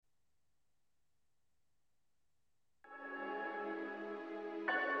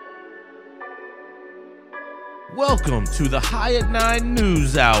Welcome to the High at 9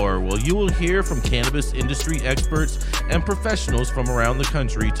 News Hour, where you will hear from cannabis industry experts and professionals from around the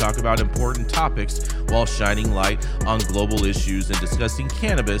country talk about important topics while shining light on global issues and discussing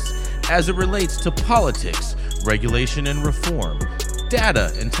cannabis as it relates to politics, regulation and reform,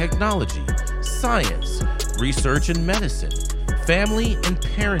 data and technology, science, research and medicine, family and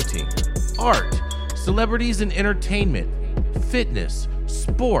parenting, art, celebrities and entertainment, fitness,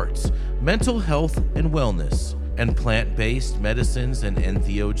 sports, mental health and wellness, and plant-based medicines and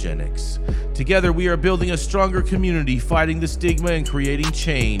entheogenics. Together, we are building a stronger community, fighting the stigma and creating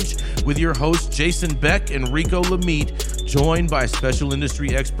change. With your hosts, Jason Beck and Rico Lamitte, joined by special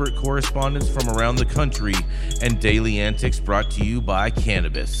industry expert correspondents from around the country, and daily antics brought to you by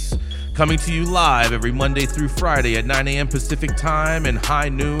Cannabis. Coming to you live every Monday through Friday at 9 a.m. Pacific Time and high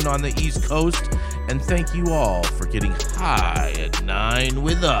noon on the East Coast. And thank you all for getting high at 9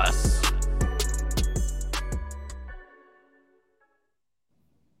 with us.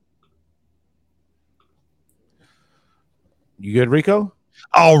 You good, Rico?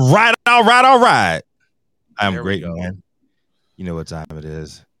 All right. I'm There we great, go. man. You know what time it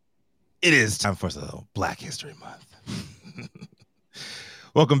is. It is time for the Black History Month.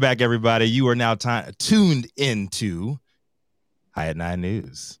 Welcome back, everybody. You are now tuned into High at 9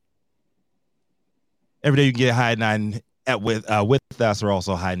 News. Every day you can get High at 9 with us, or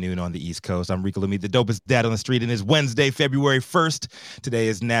also high noon on the East Coast. I'm Rico Lamitte, the dopest dad on the street, and it's Wednesday, February 1st. Today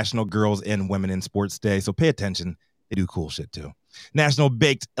is National Girls and Women in Sports Day, so pay attention. They do cool shit too. National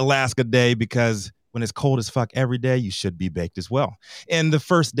Baked Alaska Day, because when it's cold as fuck every day, you should be baked as well. And the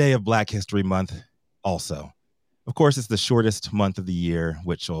first day of Black History Month also. Of course, it's the shortest month of the year,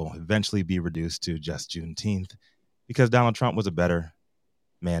 which will eventually be reduced to just Juneteenth, because Donald Trump was a better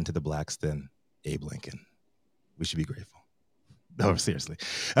man to the blacks than Abe Lincoln. We should be grateful. No, seriously.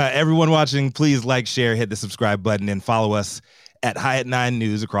 Everyone watching, please like, share, hit the subscribe button, and follow us at High at 9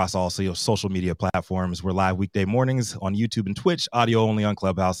 News across all social media platforms. We're live weekday mornings on YouTube and Twitch, audio only on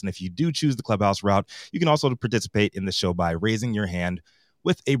Clubhouse. And if you do choose the Clubhouse route, you can also participate in the show by raising your hand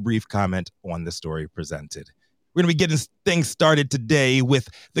with a brief comment on the story presented. We're going to be getting things started today with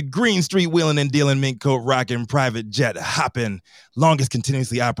the Green Street wheeling and dealing, mink coat rocking, private jet hopping, longest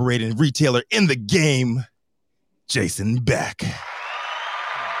continuously operating retailer in the game, Jason Beck.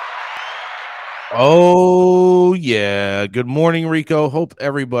 Oh, yeah. Good morning, Rico. Hope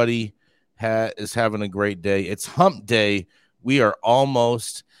everybody is having a great day. It's hump day. We are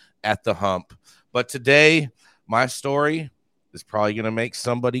almost at the hump. But today, my story is probably going to make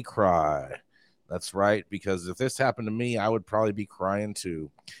somebody cry. That's right, because if this happened to me, I would probably be crying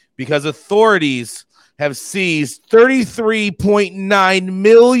too. Because authorities have seized $33.9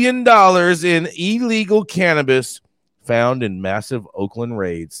 million in illegal cannabis found in massive Oakland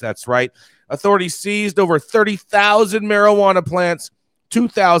raids. That's right. Authorities seized over 30,000 marijuana plants,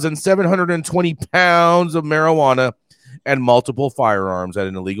 2,720 pounds of marijuana, and multiple firearms at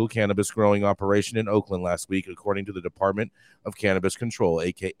an illegal cannabis growing operation in Oakland last week, according to the Department of Cannabis Control,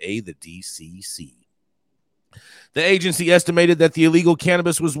 a.k.a. the DCC. The agency estimated that the illegal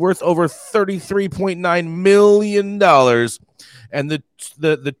cannabis was worth over $33.9 million, and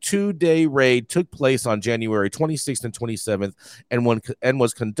the two-day raid took place on January 26th and 27th and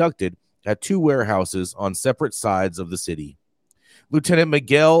was conducted at two warehouses on separate sides of the city. Lieutenant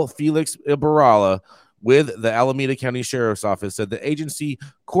Miguel Felix Ibarra with the Alameda County Sheriff's Office said the agency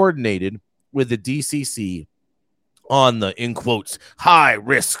coordinated with the DCC on the, in quotes,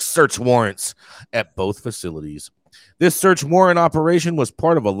 high-risk search warrants at both facilities. This search warrant operation was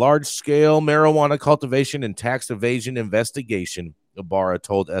part of a large-scale marijuana cultivation and tax evasion investigation, Ibarra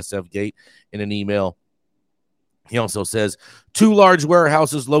told SF Gate in an email. He also says two large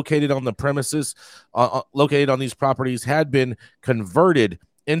warehouses located on the premises, located on these properties, had been converted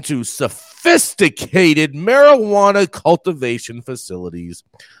into sophisticated marijuana cultivation facilities.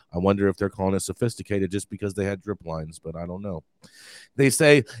 I wonder if they're calling it sophisticated just because they had drip lines, but I don't know. They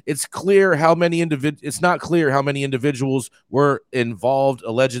say it's not clear how many individuals were involved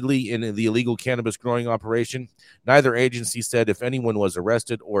allegedly in the illegal cannabis growing operation. Neither agency said if anyone was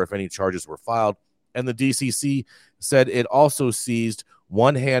arrested or if any charges were filed. And the DCC said it also seized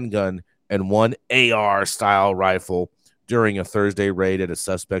one handgun and one AR-style rifle during a Thursday raid at a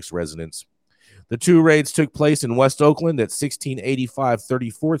suspect's residence. The two raids took place in West Oakland at 1685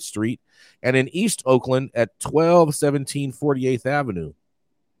 34th Street and in East Oakland at 1217 48th Avenue.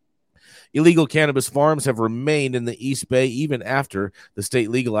 Illegal cannabis farms have remained in the East Bay even after the state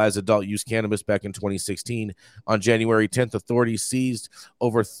legalized adult use cannabis back in 2016. On January 10th, authorities seized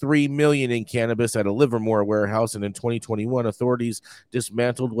over $3 million in cannabis at a Livermore warehouse, and in 2021, authorities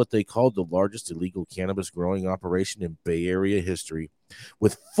dismantled what they called the largest illegal cannabis growing operation in Bay Area history,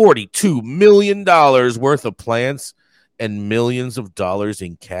 with $42 million worth of plants and millions of dollars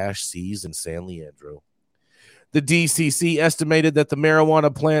in cash seized in San Leandro. The DCC estimated that the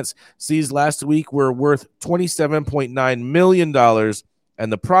marijuana plants seized last week were worth $27.9 million,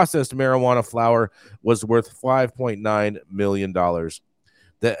 and the processed marijuana flower was worth $5.9 million.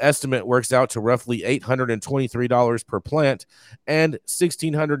 The estimate works out to roughly $823 per plant and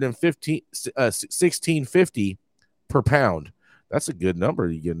 $1,650 per pound. That's a good number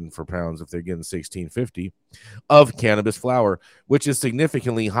you're getting for pounds if they're getting $1,650 of cannabis flower, which is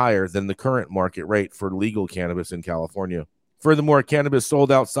significantly higher than the current market rate for legal cannabis in California. Furthermore, cannabis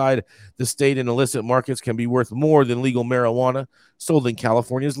sold outside the state in illicit markets can be worth more than legal marijuana sold in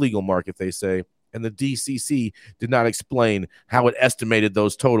California's legal market, they say. And the DCC did not explain how it estimated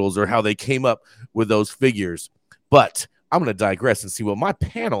those totals or how they came up with those figures. But I'm going to digress and see what my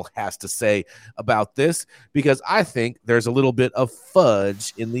panel has to say about this, because I think there's a little bit of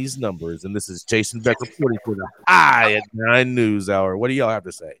fudge in these numbers. And this is Jason Beck reporting for the High at 9 News Hour. What do y'all have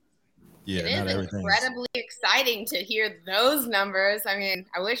to say? Yeah, it is incredibly exciting to hear those numbers. I mean,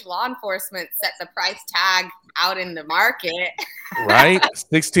 I wish law enforcement set the price tag out in the market. Right?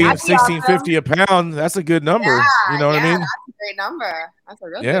 $16.50 a pound. That's a good number. Yeah, you know what I mean? That's a great number. That's a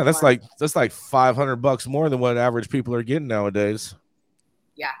real yeah, good that's one. that's like $500 more than what average people are getting nowadays.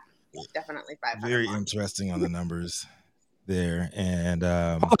 Yeah, definitely 500. Very interesting on the numbers there. And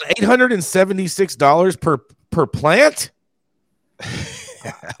 $876 per plant.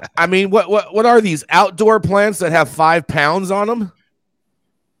 I mean, what are these outdoor plants that have 5 pounds on them?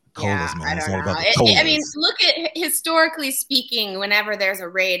 Colas, man. I don't know. I mean, look at historically speaking, whenever there's a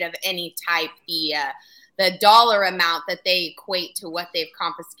raid of any type, the dollar amount that they equate to what they've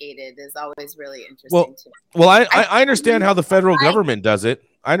confiscated is always really interesting to me. Well, I understand how the federal government does it.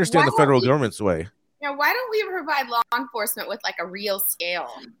 I understand the federal government's way. Why don't we provide law enforcement with like a real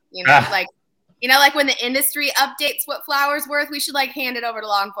scale? Like when the industry updates what flour's worth, we should like hand it over to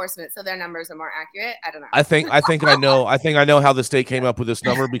law enforcement so their numbers are more accurate. I don't know. I think I know how the state came up with this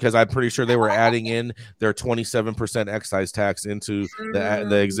number, because I'm pretty sure they were adding in their 27% excise tax into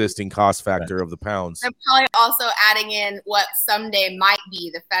the existing cost factor of the pounds. They're probably also adding in what someday might be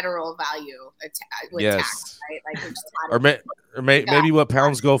the federal value with tax, right? Like maybe what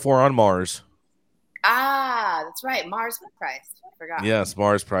pounds go for on Mars. Ah, that's right. Mars price. I forgot. Yes,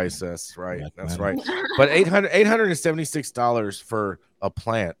 Mars price. That's right. That's right. But $876 for a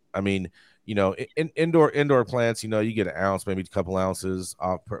plant. I mean, indoor plants, you get an ounce, maybe a couple ounces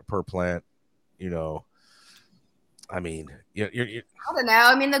per plant, I mean, you're I don't know.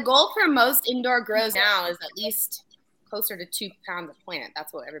 I mean, the goal for most indoor grows now is at least closer to 2 pounds a plant.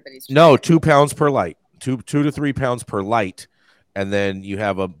 That's what everybody's trying. No, 2 pounds per light, 2 to 3 pounds per light. And then you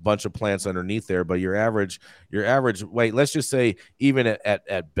have a bunch of plants underneath there, but your average weight, let's just say even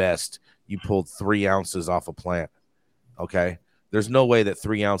at best, you pulled 3 ounces off a plant. Okay. There's no way that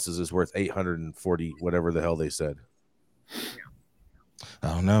 3 ounces is worth 840, whatever the hell they said.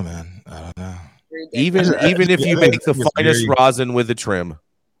 I don't know, man. I don't know. Even if you make the finest rosin with the trim.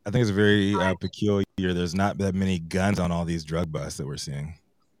 I think it's very peculiar. There's not that many guns on all these drug busts that we're seeing.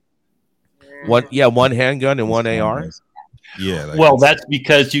 One handgun and one AR. Yeah. Well, that's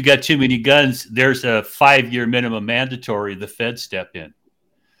because you got too many guns. There's a 5-year minimum mandatory. The feds step in.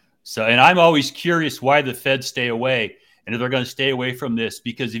 So, and I'm always curious why the feds stay away, and if they're going to stay away from this,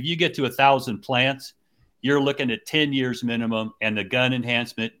 because if you get to 1,000 plants, you're looking at 10 years minimum, and the gun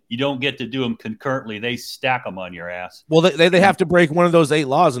enhancement, you don't get to do them concurrently. They stack them on your ass. Well, they have to break one of those 8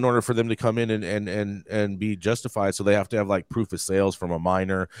 laws in order for them to come in and be justified. So they have to have like proof of sales from a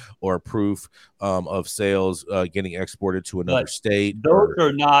minor, or proof of sales getting exported to another state. Those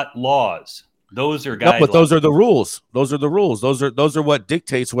are not laws. Those are guidelines. No, but those are the rules. Those are the rules. Those are what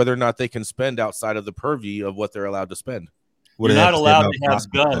dictates whether or not they can spend outside of the purview of what they're allowed to spend. You're not allowed to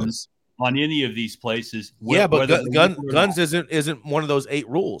have guns on any of these places. Yeah, but guns isn't one of those 8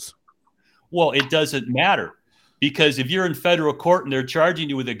 rules. Well, it doesn't matter, because if you're in federal court and they're charging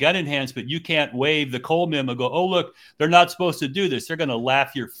you with a gun enhancement, you can't waive the Cole memo and go, oh, look, they're not supposed to do this. They're going to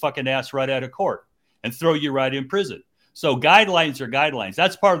laugh your fucking ass right out of court and throw you right in prison. So guidelines are guidelines.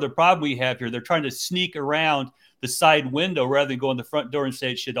 That's part of the problem we have here. They're trying to sneak around the side window rather than go in the front door and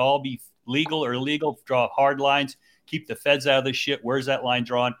say it should all be legal or illegal, draw hard lines, keep the feds out of this shit. Where's that line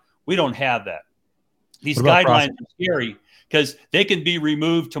drawn? We don't have that. These guidelines are scary because they can be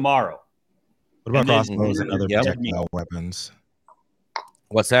removed tomorrow. What about crossbows then- and other Yep. projectile weapons?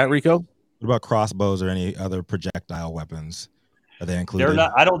 What's that, Rico? What about crossbows or any other projectile weapons? Are they included? They're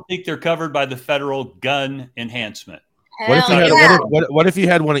not. I don't think they're covered by the federal gun enhancement. What if you Hell had yeah. what if you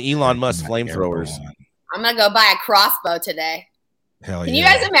had one of Elon Musk's flamethrowers? I'm gonna go buy a crossbow today. Hell Can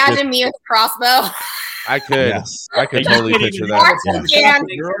yeah. you guys imagine me with a crossbow? I could. Yes. I could You totally can't picture even that. Yeah.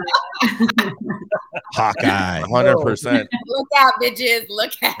 Hawkeye. 100%. Look out, bitches!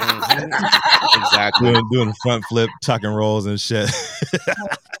 Look out! Exactly. Doing a front flip, tucking rolls and shit.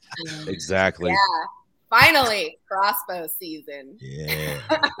 Exactly. Yeah. Finally, crossbow season. Yeah.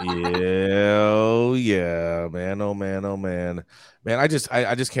 Yeah, oh yeah, man. Oh man, oh man. Man, I just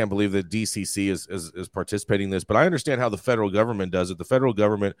can't believe that DCC is participating in this, but I understand how the federal government does it. The federal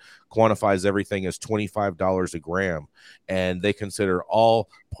government quantifies everything as $25 a gram, and they consider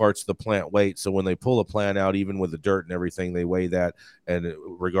all parts of the plant weight. So when they pull a plant out, even with the dirt and everything, they weigh that, and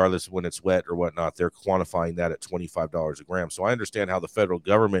regardless of when it's wet or whatnot, they're quantifying that at $25 a gram. So I understand how the federal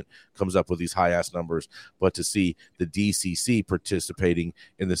government comes up with these high ass numbers, but to see the DCC participating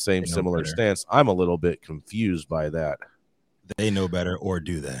in the same similar stance, I'm a little bit confused by that. They know better, or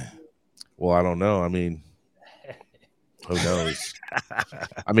do they? Well, I don't know. I mean, who knows?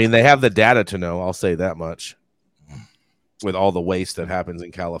 I mean, they have the data to know. I'll say that much. With all the waste that happens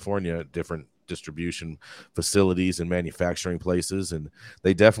in California at different distribution facilities and manufacturing places, and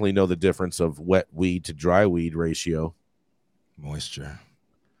they definitely know the difference of wet weed to dry weed ratio. Moisture.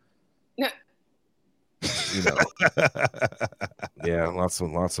 You know, yeah, lots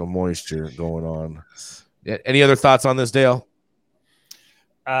of moisture going on. Yeah, any other thoughts on this, Dale?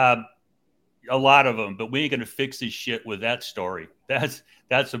 A lot of them, but we ain't going to fix this shit with that story. That's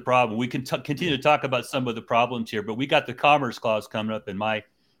the problem. We can continue to talk about some of the problems here, but we got the Commerce Clause coming up in my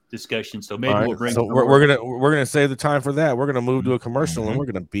discussion, so maybe we'll bring. So we're gonna save the time for that. We're gonna move to a commercial, and we're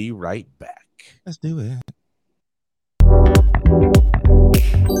gonna be right back. Let's do it.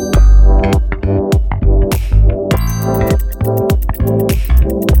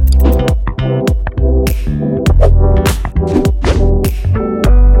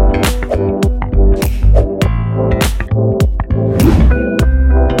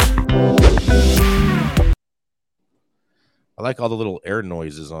 I like all the little air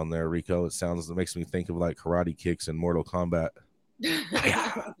noises on there, Rico. It makes me think of like karate kicks in Mortal Kombat. We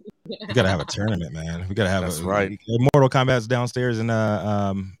gotta have a tournament, man. We gotta have. That's right. Mortal Kombat's downstairs in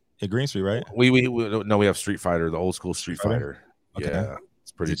at Green Street, right? We have Street Fighter, the old school Street Fighter. Okay. Yeah,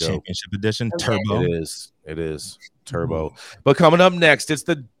 it's pretty dope. Championship edition, Okay. Turbo. It is Turbo. But coming up next, it's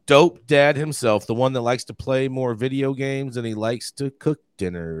the dope dad himself, the one that likes to play more video games and he likes to cook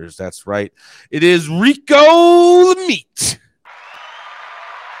dinners. That's right. It is Rico the Meat.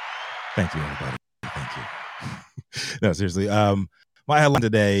 Thank you, everybody. Thank you. No, seriously. My headline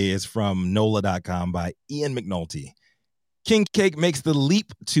today is from NOLA.com by Ian McNulty. King Cake makes the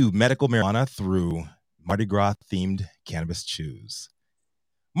leap to medical marijuana through Mardi Gras themed cannabis chews.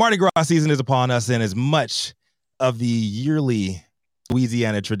 Mardi Gras season is upon us, and as much of the yearly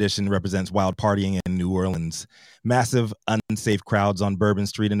Louisiana tradition represents wild partying in New Orleans, massive unsafe crowds on Bourbon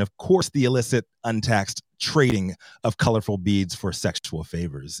Street, and of course the illicit, untaxed trading of colorful beads for sexual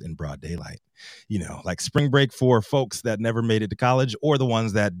favors in broad daylight. You know, like spring break for folks that never made it to college, or the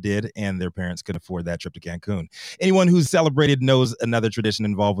ones that did and their parents could afford that trip to Cancun. Anyone who's celebrated knows another tradition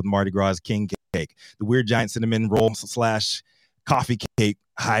involved with Mardi Gras is King Cake, the weird giant cinnamon roll / coffee cake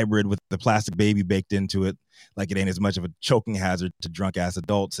hybrid with the plastic baby baked into it. Like it ain't as much of a choking hazard to drunk ass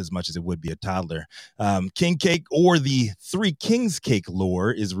adults as much as it would be a toddler. King Cake, or the Three Kings Cake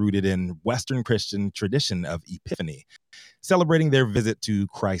lore, is rooted in Western Christian tradition of Epiphany, celebrating their visit to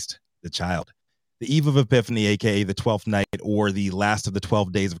Christ the child. The eve of Epiphany, aka the 12th night, or the last of the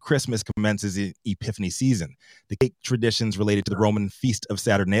 12 days of Christmas, commences in Epiphany season. The cake traditions related to the Roman feast of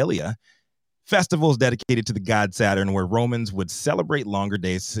Saturnalia, festivals dedicated to the god Saturn, where Romans would celebrate longer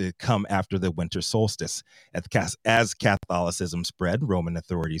days to come after the winter solstice. As Catholicism spread, Roman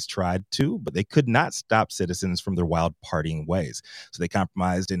authorities tried to, but they could not stop citizens from their wild partying ways. So they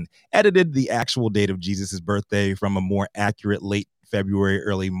compromised and edited the actual date of Jesus' birthday from a more accurate late February,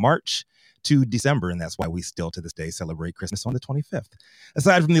 early March to December, and that's why we still to this day celebrate Christmas on the 25th.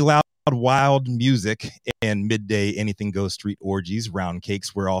 Aside from the loud, wild music and midday anything goes street orgies, round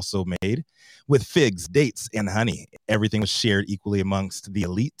cakes were also made with figs, dates, and honey. Everything was shared equally amongst the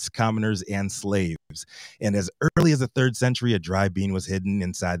elites, commoners, and slaves. And as early as the 3rd century, a dry bean was hidden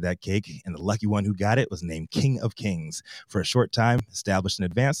inside that cake, and the lucky one who got it was named King of Kings. For a short time, established in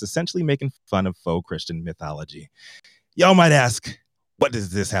advance, essentially making fun of faux Christian mythology. Y'all might ask, what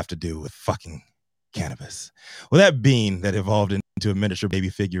does this have to do with fucking cannabis? Well, that bean that evolved into to a miniature baby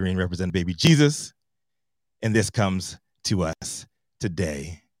figurine representing baby Jesus. And this comes to us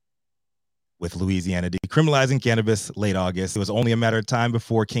today with Louisiana decriminalizing cannabis late August. It was only a matter of time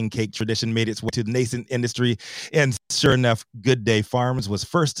before king cake tradition made its way to the nascent industry. And sure enough, Good Day Farms was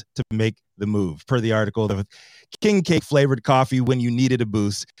first to make the move. Per the article, the king cake flavored coffee when you needed a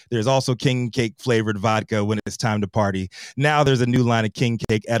boost. There's also king cake flavored vodka when it's time to party. Now there's a new line of king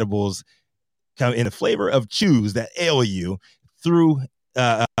cake edibles come in the flavor of chews that ail you through.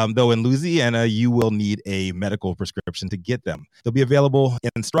 Though in Louisiana, you will need a medical prescription to get them. They'll be available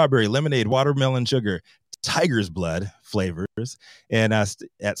in strawberry, lemonade, watermelon sugar, tiger's blood flavors, and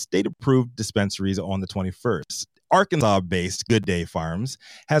at state-approved dispensaries on the 21st. Arkansas-based Good Day Farms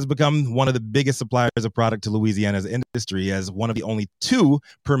has become one of the biggest suppliers of product to Louisiana's industry as one of the only 2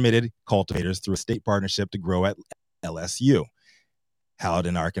 permitted cultivators through a state partnership to grow at LSU. How did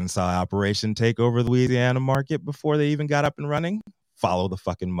an Arkansas operation take over the Louisiana market before they even got up and running? Follow the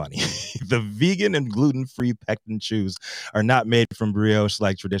fucking money. The vegan and gluten-free pectin chews are not made from brioche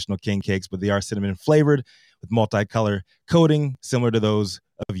like traditional king cakes, but they are cinnamon flavored with multicolor coating, similar to those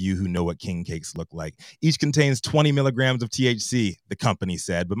of you who know what king cakes look like. Each contains 20 milligrams of THC, the company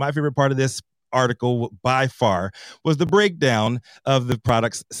said. But my favorite part of this article by far was the breakdown of the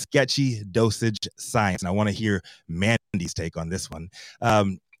product's sketchy dosage science. And I want to hear Mandy's take on this one.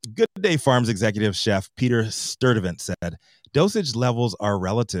 Good Day Farms executive chef Peter Sturdivant said, dosage levels are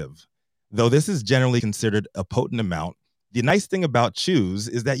relative. Though this is generally considered a potent amount, the nice thing about chews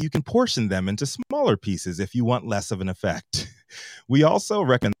is that you can portion them into smaller pieces if you want less of an effect. We also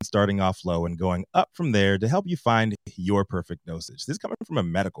recommend starting off low and going up from there to help you find your perfect dosage. This is coming from a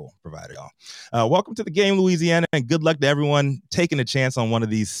medical provider, y'all. Welcome to the game, Louisiana, and good luck to everyone taking a chance on one of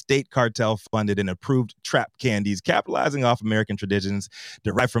these state cartel-funded and approved trap candies, capitalizing off American traditions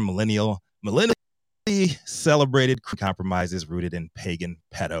derived from millennially celebrated compromises rooted in pagan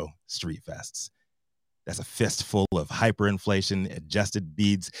pedo street fests. That's a fistful of hyperinflation adjusted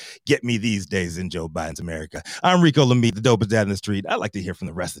beads. Get me these days in Joe Biden's America. I'm Rico Lamitte, the dopest dad in the street. I'd like to hear from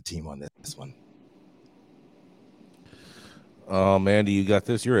the rest of the team on this one. Oh, Mandy, you got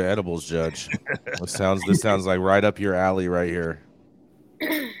this. You're an edibles judge. This sounds like right up your alley right here.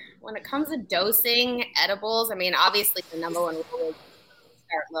 When it comes to dosing edibles, I mean, obviously the number one rule is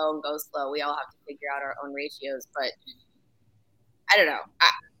start low and go slow. We all have to figure out our own ratios, but I don't know.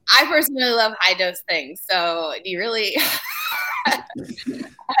 I personally love high dose things. So do you really? I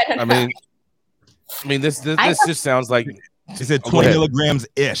don't know. I mean, this just sounds like she said 20 milligrams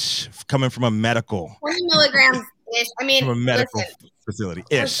ish coming from a medical. 20 milligrams ish. I mean, from a medical facility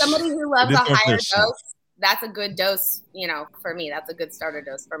ish. For somebody who loves a higher dose, that's a good dose. You know, for me, that's a good starter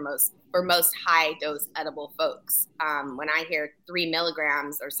dose for most high dose edible folks. When I hear 3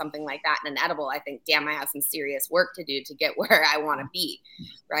 milligrams or something like that in an edible, I think, damn, I have some serious work to do to get where I want to be,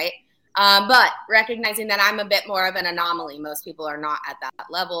 right? But recognizing that I'm a bit more of an anomaly, most people are not at that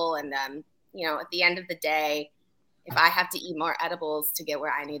level. And you know, at the end of the day, if I have to eat more edibles to get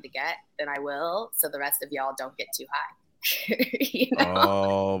where I need to get, then I will. So the rest of y'all don't get too high. You know?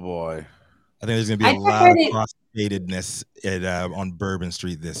 Oh boy. I think there's going to be a lot of cross-statedness on Bourbon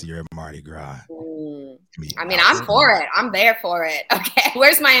Street this year at Mardi Gras. I mean, I'm for it. I'm there for it. Okay,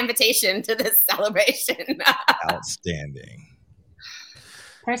 where's my invitation to this celebration? Outstanding.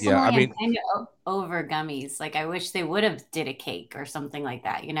 Personally, I'm kind of over gummies. Like, I wish they would have did a cake or something like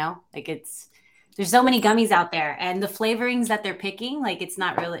that, you know? Like, there's so many gummies out there. And the flavorings that they're picking, like, it's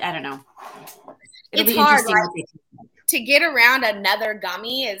not really, I don't know. It's hard, right? To get around another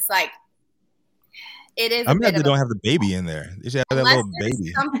gummy is like, it is. I'm glad they don't have the baby in there. They should have that little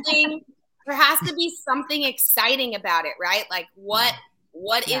baby. There has to be something exciting about it, right? Like what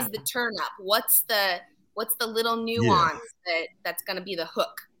is the turn up? What's the little nuance that's going to be the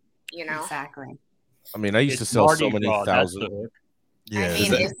hook? You know, exactly. I mean, I used to sell so many thousand. Yeah, I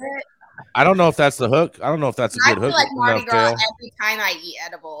mean, is it? I don't know if that's the hook. I don't know if that's a good hook. I feel like Mardi Gras every time I eat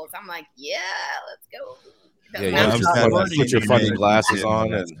edibles. I'm like, yeah, let's go. Yeah, you put your funny glasses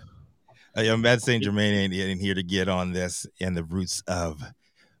on and. Matt St. Germain ain't here to get on this and the roots of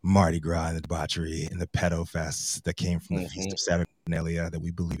Mardi Gras and the debauchery and the pedo fests that came from the Feast of Saturnalia that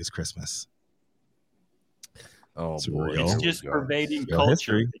we believe is Christmas. Oh, boy. It's just pervading real culture.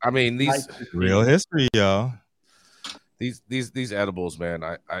 History. I mean, these real history, y'all. These edibles, man.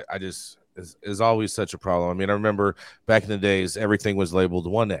 I just is always such a problem. I mean, I remember back in the days, everything was labeled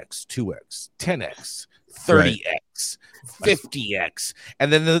 1x, 2x, 10x. 30x, 50x,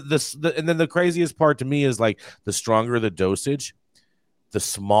 and then the craziest part to me is like the stronger the dosage, the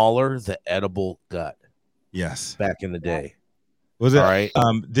smaller the edible gut. Yes, back in the day. Was it all right?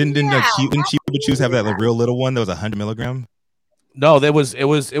 Didn't Cuba Chews have that real little one that was 100 milligram? No, it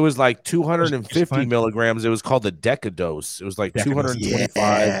was like 250 milligrams. It was called the Decadose. It was like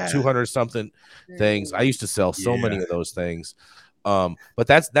 225, 200 something things. I used to sell so many of those things. But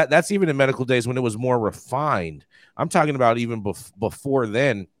that's even in medical days when it was more refined. I'm talking about even before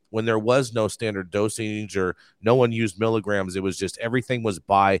then, when there was no standard dosage or no one used milligrams. It was just everything was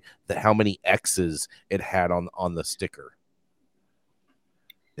by how many X's it had on the sticker.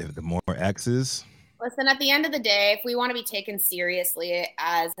 If the more X's. Listen, at the end of the day, if we want to be taken seriously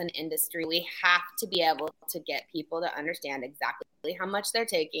as an industry, we have to be able to get people to understand exactly how much they're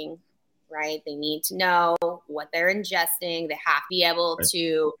taking, right? They need to know what they're ingesting. They have to be able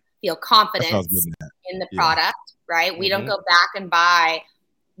to feel confident in the product, right? We don't go back and buy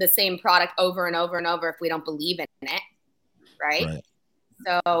the same product over and over and over if we don't believe in it, right?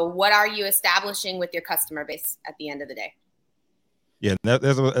 So what are you establishing with your customer base at the end of the day? Yeah,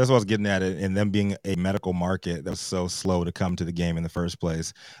 that's what I was getting at. It, and them being a medical market that was so slow to come to the game in the first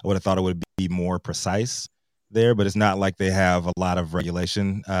place. I would have thought it would be more precise there, but it's not like they have a lot of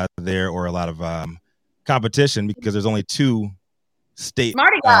regulation there or a lot of competition because there's only two state.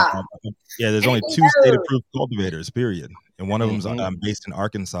 There's only two state-approved cultivators, period. And one of them's based in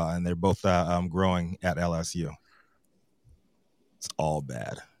Arkansas, and they're both growing at LSU. It's all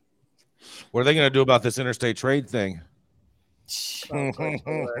bad. What are they going to do about this interstate trade thing? We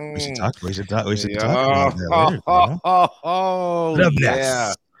should talk about that later.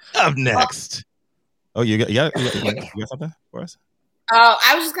 Up next. Oh, you got something for us? Oh,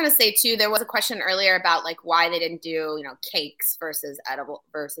 I was just gonna say too. There was a question earlier about like why they didn't do cakes versus edible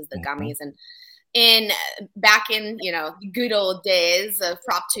versus the gummies, and back in good old days of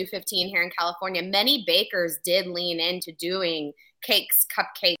Prop 215 here in California, many bakers did lean into doing cakes,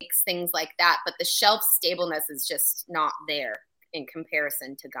 cupcakes, things like that. But the shelf stableness is just not there in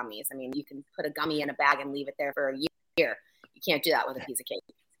comparison to gummies. I mean, you can put a gummy in a bag and leave it there for a year. You can't do that with a piece of cake.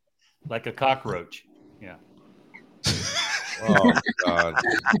 Like a cockroach. Yeah. Oh, God.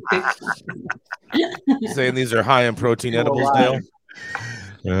 Saying these are high in protein edibles now?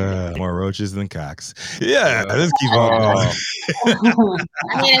 More roaches than cocks. Yeah, let's keep on going.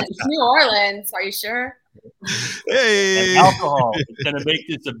 I mean, it's New Orleans. Are you sure? Hey. And alcohol is going to make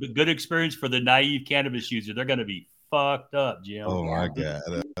this a good experience for the naive cannabis user. They're going to be fucked up, Jim. Oh my God!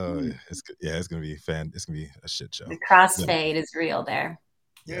 It's gonna be fun. It's gonna be a shit show. The crossfade is real there.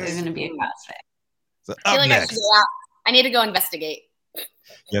 Yes. There's gonna be a crossfade. So up next, I need to go investigate.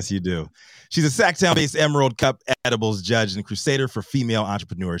 Yes, you do. She's a Sacktown-based Emerald Cup edibles judge and crusader for female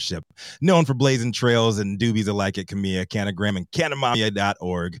entrepreneurship, known for blazing trails and doobies alike at Camilla, Canagram, and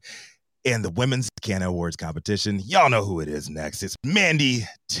Canamamia.org, and the Women's Canna Awards competition. Y'all know who it is next. It's Mandy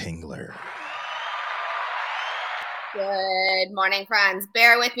Tingler. Good morning, friends.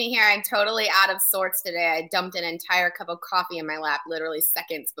 Bear with me here. I'm totally out of sorts today. I dumped an entire cup of coffee in my lap literally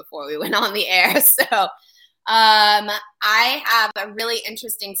seconds before we went on the air. So I have a really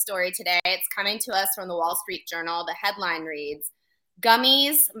interesting story today. It's coming to us from the Wall Street Journal. The headline reads,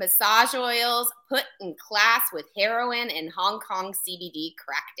 "Gummies, massage oils put in class with heroin in Hong Kong CBD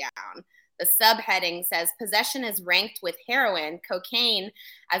crackdown." The subheading says, "Possession is ranked with heroin, cocaine,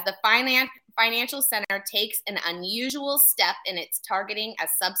 as the financial center takes an unusual step in its targeting a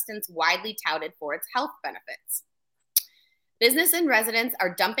substance widely touted for its health benefits." Business and residents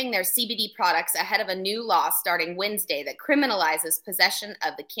are dumping their CBD products ahead of a new law starting Wednesday that criminalizes possession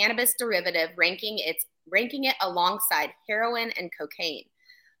of the cannabis derivative, ranking it alongside heroin and cocaine.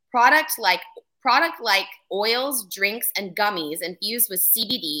 Product like oils, drinks, and gummies infused with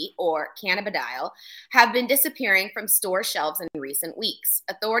CBD or cannabidiol have been disappearing from store shelves in recent weeks.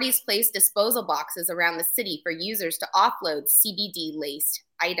 Authorities placed disposal boxes around the city for users to offload CBD-laced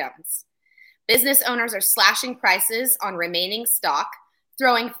items. Business owners are slashing prices on remaining stock,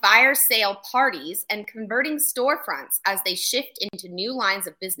 throwing fire sale parties, and converting storefronts as they shift into new lines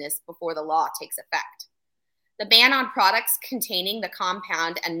of business before the law takes effect. The ban on products containing the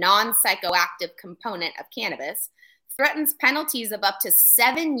compound, a non-psychoactive component of cannabis, threatens penalties of up to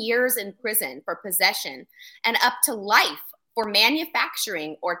 7 years in prison for possession and up to life for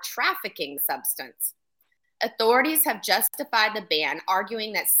manufacturing or trafficking substance. Authorities have justified the ban,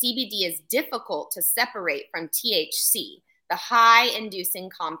 arguing that CBD is difficult to separate from THC, the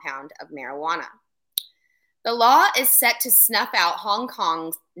high-inducing compound of marijuana. The law is set to snuff out Hong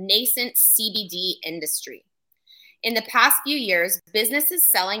Kong's nascent CBD industry. In the past few years,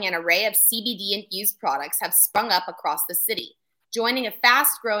 businesses selling an array of CBD-infused products have sprung up across the city, joining a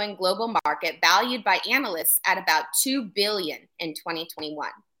fast-growing global market valued by analysts at about $2 billion in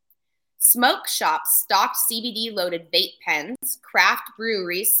 2021. Smoke shops stocked CBD-loaded vape pens, craft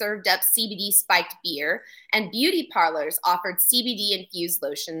breweries served up CBD-spiked beer, and beauty parlors offered CBD-infused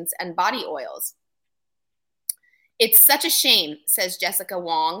lotions and body oils. It's such a shame, says Jessica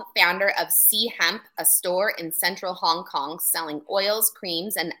Wong, founder of Sea Hemp, a store in central Hong Kong selling oils,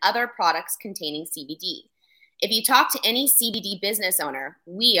 creams, and other products containing CBD. If you talk to any CBD business owner,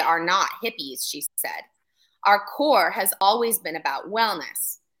 we are not hippies, she said. Our core has always been about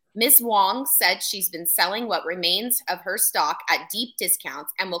wellness. Ms. Wong said she's been selling what remains of her stock at deep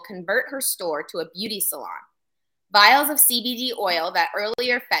discounts and will convert her store to a beauty salon. Vials of CBD oil that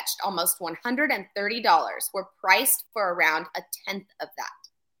earlier fetched almost $130 were priced for around a tenth of that.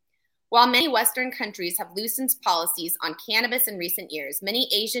 While many Western countries have loosened policies on cannabis in recent years, many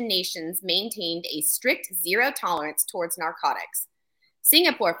Asian nations maintained a strict zero tolerance towards narcotics.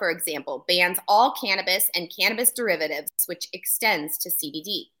 Singapore, for example, bans all cannabis and cannabis derivatives, which extends to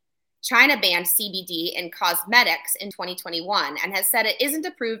CBD. China banned CBD in cosmetics in 2021 and has said it isn't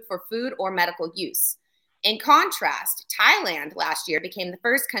approved for food or medical use. In contrast, Thailand last year became the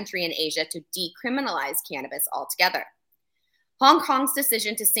first country in Asia to decriminalize cannabis altogether. Hong Kong's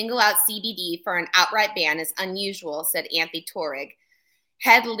decision to single out CBD for an outright ban is unusual, said Anthony Torrig,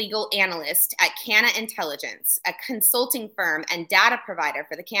 head legal analyst at Canna Intelligence, a consulting firm and data provider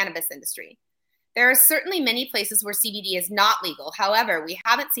for the cannabis industry. There are certainly many places where CBD is not legal. However, we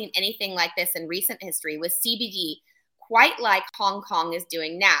haven't seen anything like this in recent history with CBD quite like Hong Kong is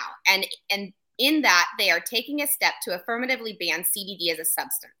doing now. And in that, they are taking a step to affirmatively ban CBD as a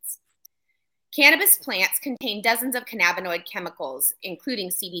substance. Cannabis plants contain dozens of cannabinoid chemicals, including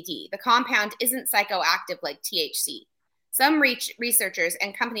CBD. The compound isn't psychoactive like THC. Some researchers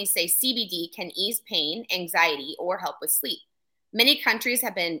and companies say CBD can ease pain, anxiety, or help with sleep. Many countries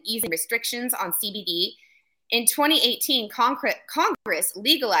have been easing restrictions on CBD. In 2018, Congress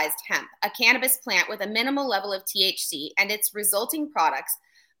legalized hemp, a cannabis plant with a minimal level of THC and its resulting products,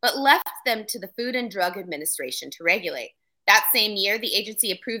 but left them to the Food and Drug Administration to regulate. That same year, the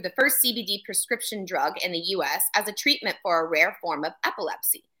agency approved the first CBD prescription drug in the U.S. as a treatment for a rare form of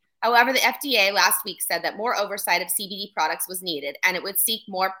epilepsy. However, the FDA last week said that more oversight of CBD products was needed and it would seek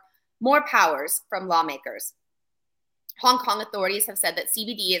more powers from lawmakers. Hong Kong authorities have said that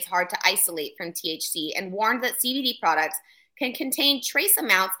CBD is hard to isolate from THC and warned that CBD products can contain trace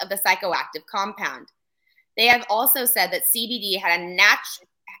amounts of the psychoactive compound. They have also said that CBD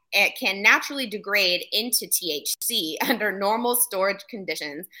can naturally degrade into THC under normal storage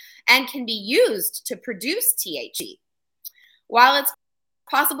conditions and can be used to produce THC. While it's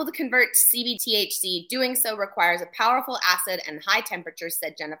possible to convert CBD to THC, doing so requires a powerful acid and high temperatures,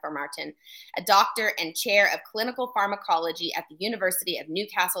 said Jennifer Martin, a doctor and chair of clinical pharmacology at the University of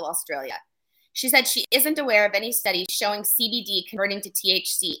Newcastle, Australia. She said she isn't aware of any studies showing CBD converting to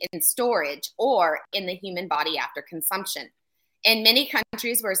THC in storage or in the human body after consumption. In many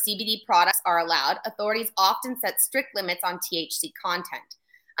countries where CBD products are allowed, authorities often set strict limits on THC content.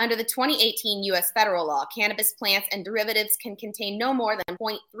 Under the 2018 U.S. federal law, cannabis plants and derivatives can contain no more than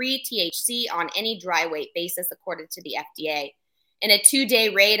 0.3 THC on any dry weight basis, according to the FDA. In a 2-day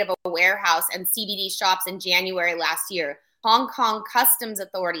raid of a warehouse and CBD shops in January last year, Hong Kong customs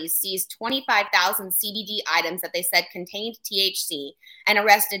authorities seized 25,000 CBD items that they said contained THC and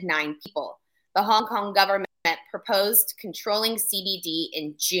arrested 9 people. The Hong Kong government proposed controlling CBD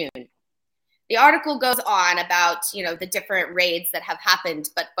in June. The article goes on about, the different raids that have happened,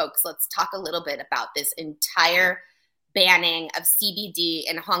 but folks, let's talk a little bit about this entire banning of CBD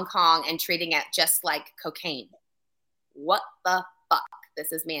in Hong Kong and treating it just like cocaine. What the fuck?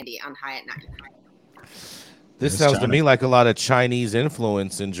 This is Mandy on High at Night. This sounds to me like a lot of Chinese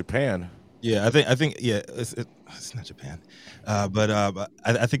influence in Japan. Yeah, I think, it's not Japan, but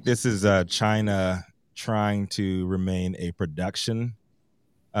I think this is China trying to remain a production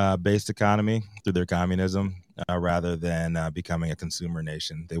based economy through their communism rather than becoming a consumer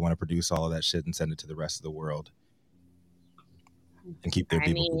nation. They want to produce all of that shit and send it to the rest of the world and keep their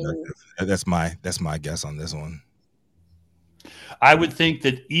people productive. That's my guess on this one. I would think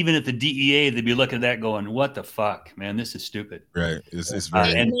that even at the DEA, they'd be looking at that going, what the fuck, man, this is stupid. Right. It's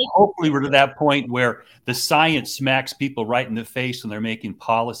very and hopefully we're to that point where the science smacks people right in the face when they're making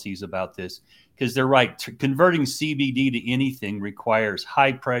policies about this. Because they're right. Converting CBD to anything requires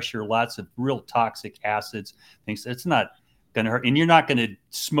high pressure, lots of real toxic acids, things. It's not going to hurt. And you're not going to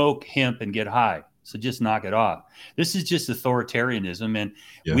smoke hemp and get high. So just knock it off. This is just authoritarianism. And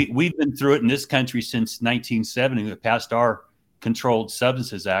we've been through it in this country since 1970. We passed our Controlled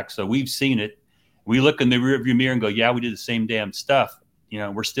Substances Act. So we've seen it. We look in the rearview mirror and go, yeah, we did the same damn stuff.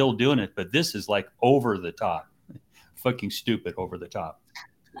 We're still doing it. But this is like over the top. Fucking stupid over the top.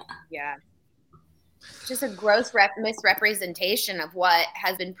 Yeah. Just a gross misrepresentation of what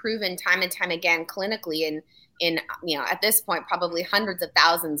has been proven time and time again clinically in at this point probably hundreds of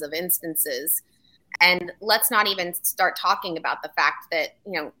thousands of instances. And let's not even start talking about the fact that,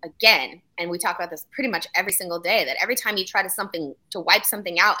 again, and we talk about this pretty much every single day, that every time you try to wipe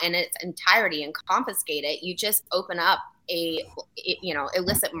something out in its entirety and confiscate it, you just open up a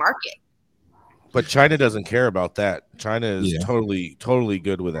illicit market. But China doesn't care about that. China is totally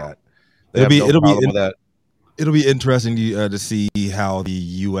good with that. It'll be interesting to see how the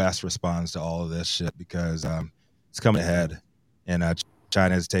U.S. responds to all of this shit, because it's coming ahead, and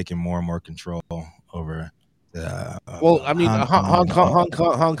China is taking more and more control over.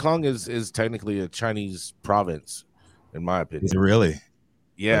 Hong Kong is technically a Chinese province, in my opinion. Is it really?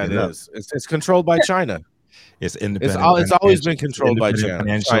 Yeah, it is. It's controlled by China. It's independent. It's always been controlled by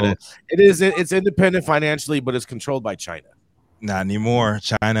China. It's independent financially, but it's controlled by China. Not anymore.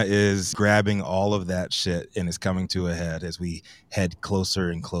 China is grabbing all of that shit, and it's coming to a head as we head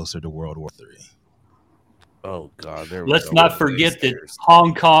closer and closer to World War III. Oh, God. Let's not forget that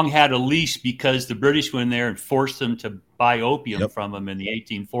Hong Kong had a lease because the British went in there and forced them to buy opium from them in the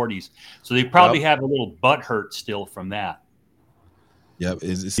 1840s. So they probably have a little butt hurt still from that. Yep.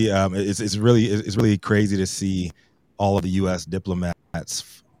 It's really crazy to see all of the U.S.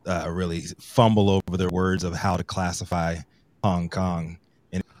 diplomats really fumble over their words of how to classify Hong Kong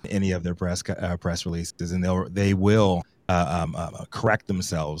in any of their press releases, and they will correct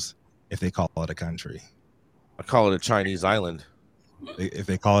themselves if they call it a country. I call it a Chinese island. If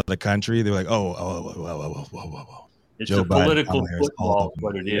they call it a country, they're like, whoa. It's Joe a political football,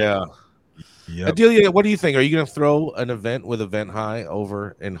 what it is. Yeah. Yep. Adelia, what do you think? Are you going to throw an event with Event High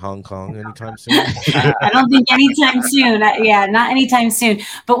over in Hong Kong anytime soon? I don't think anytime soon. Not anytime soon.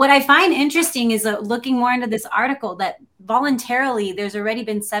 But what I find interesting is looking more into this article that voluntarily there's already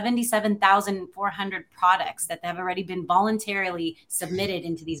been 77,400 products that have already been voluntarily submitted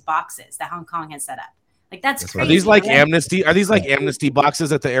into these boxes that Hong Kong has set up. Like that's crazy. Are these like amnesty? Are these like amnesty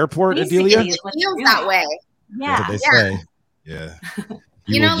boxes at the airport, Adelia? It feels that way. Yeah. That's what they say. Yeah.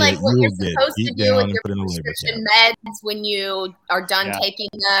 What you're supposed to do with your prescription meds when you are done taking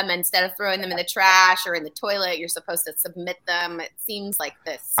them, instead of throwing them in the trash or in the toilet, you're supposed to submit them. It seems like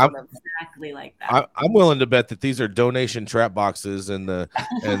this. Exactly like that. I'm willing to bet that these are donation trap boxes, and the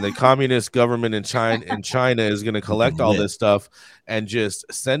communist government in China is going to collect all this stuff and just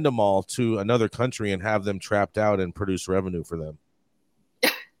send them all to another country and have them trapped out and produce revenue for them.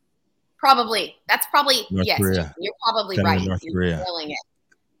 Probably. That's probably Korea. You're probably right. North Korea. You're nailing it.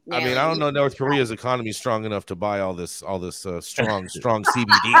 I mean, I don't know North Korea's economy is strong enough to buy all this strong CBD.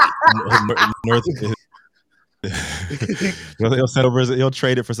 He'll send over. He'll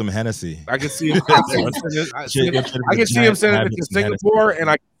trade it for some Hennessy. I can see him. I can see him sending it to Singapore,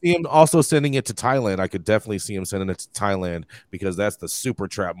 and I can see him also sending it to Thailand. I could definitely see him sending it to Thailand because that's the super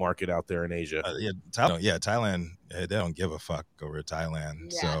trap market out there in Asia. Thailand. They don't give a fuck over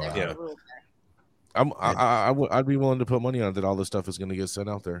Thailand. I'd be willing to put money on it that all this stuff is going to get sent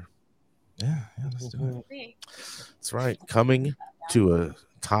out there. Yeah, let's do it. That's right. Coming to a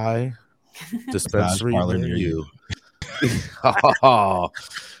Thai dispensary near you. Oh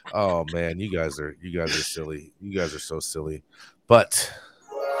man, you guys are silly. You guys are so silly. But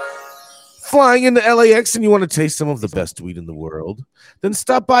flying into LAX and you want to taste some of the best weed in the world, then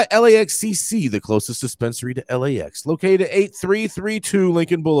stop by LAXCC, the closest dispensary to LAX, located at 8332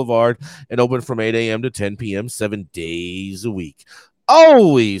 Lincoln Boulevard and open from 8 a.m. to 10 p.m. 7 days a week.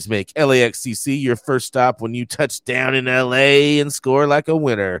 Always make LAXCC your first stop when you touch down in LA and score like a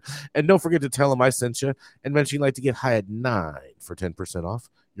winner. And don't forget to tell them I sent you and mention you'd like to get high at 9 for 10% off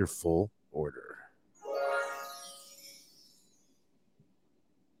your full order.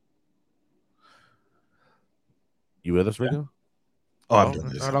 You with us, Rico? Oh, I'm doing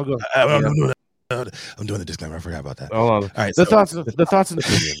this. All right, I'll go. I'm doing the disclaimer. I forgot about that. Hold on. All right. The thoughts and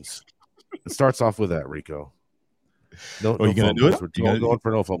opinions. It starts off with that, Rico. No, you gonna do it? We're going for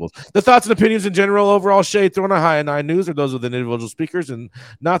no fumbles. The thoughts and opinions in general, overall shade thrown a high in 9 News are those of the individual speakers and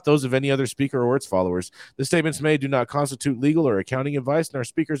not those of any other speaker or its followers. The statements made do not constitute legal or accounting advice, and our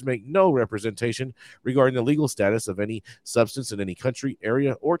speakers make no representation regarding the legal status of any substance in any country,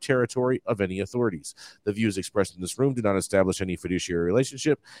 area, or territory of any authorities. The views expressed in this room do not establish any fiduciary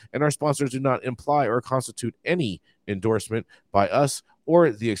relationship, and our sponsors do not imply or constitute any endorsement by us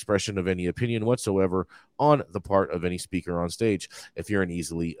or the expression of any opinion whatsoever on the part of any speaker on stage. If you're an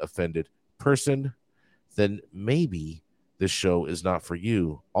easily offended person, then maybe this show is not for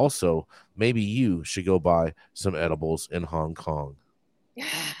you. Also, maybe you should go buy some edibles in Hong Kong.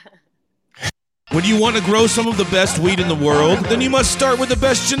 When you want to grow some of the best weed in the world, then you must start with the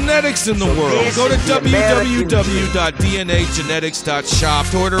best genetics in the world. Go to www.dnagenetics.shop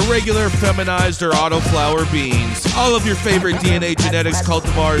to order regular, feminized, or autoflower beans. All of your favorite DNA genetics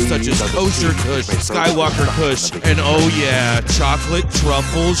cultivars such as Kosher Kush, Skywalker Kush, and oh yeah, Chocolate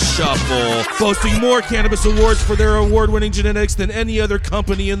Truffle Shuffle. Boasting more cannabis awards for their award-winning genetics than any other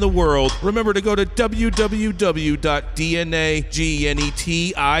company in the world. Remember to go to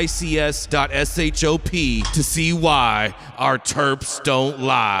www.dnagenetics.shop to see why our terps don't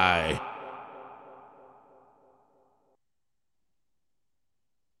lie.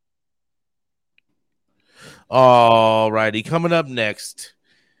 All righty, coming up next,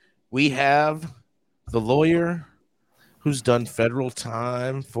 we have the lawyer who's done federal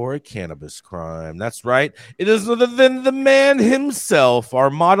time for a cannabis crime. That's right. It is other than the man himself,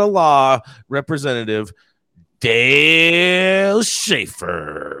 Armada Law representative, Dale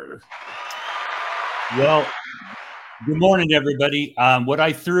Schaefer. Well, good morning, everybody. What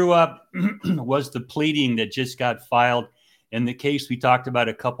I threw up was the pleading that just got filed in the case we talked about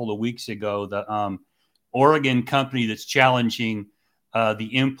a couple of weeks ago, the Oregon company that's challenging the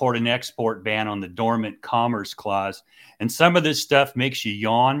import and export ban on the Dormant Commerce Clause. And some of this stuff makes you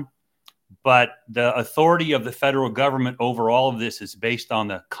yawn, but the authority of the federal government over all of this is based on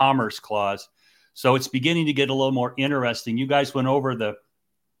the Commerce Clause. So it's beginning to get a little more interesting. You guys went over the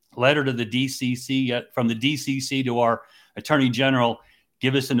letter to the DCC, from the DCC to our Attorney General,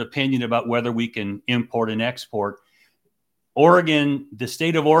 give us an opinion about whether we can import and export. Oregon, the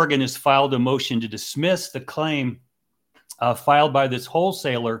state of Oregon has filed a motion to dismiss the claim filed by this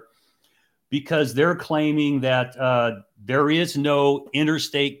wholesaler because they're claiming that there is no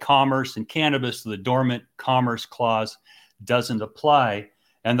interstate commerce in cannabis, so the Dormant Commerce Clause doesn't apply.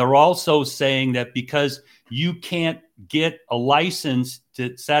 And they're also saying that because you can't get a license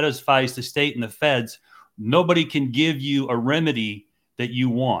that satisfies the state and the feds, nobody can give you a remedy that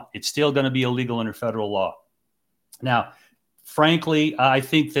you want. It's still going to be illegal under federal law. Now, frankly, I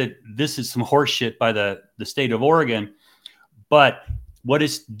think that this is some horseshit by the state of Oregon. But what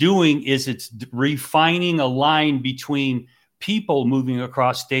it's doing is it's refining a line between people moving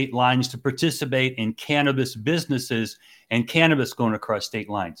across state lines to participate in cannabis businesses and cannabis going across state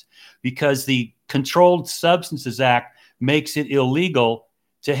lines, because the Controlled Substances Act makes it illegal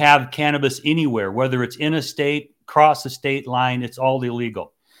to have cannabis anywhere, whether it's in a state, cross a state line, it's all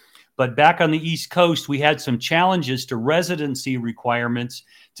illegal. But back on the East Coast, we had some challenges to residency requirements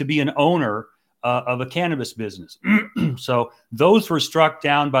to be an owner of a cannabis business. So those were struck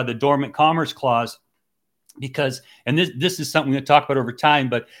down by the Dormant Commerce Clause because, and this is something we'll talk about over time,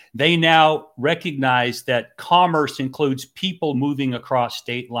 but they now recognize that commerce includes people moving across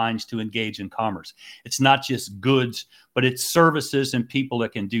state lines to engage in commerce. It's not just goods, but it's services and people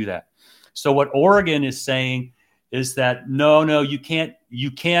that can do that. So what Oregon is saying is that no, you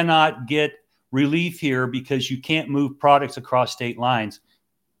cannot get relief here because you can't move products across state lines.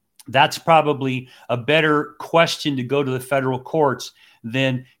 That's probably a better question to go to the federal courts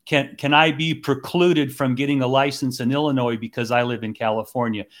than can I be precluded from getting a license in Illinois because I live in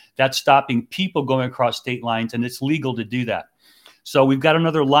California? That's stopping people going across state lines, and it's legal to do that. So we've got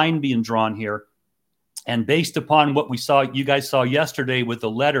another line being drawn here. And based upon what you guys saw yesterday with the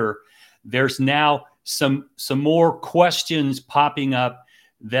letter, there's now some more questions popping up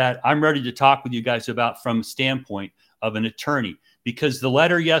that I'm ready to talk with you guys about from a standpoint of an attorney. Because the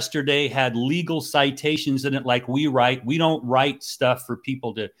letter yesterday had legal citations in it like we write. We don't write stuff for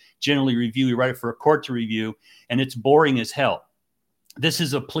people to generally review. We write it for a court to review, and it's boring as hell. This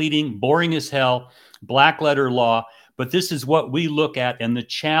is a pleading, boring as hell, black letter law, but this is what we look at, and the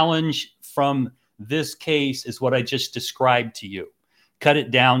challenge from this case is what I just described to you. Cut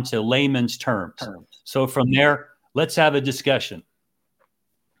it down to layman's terms. So from there, let's have a discussion.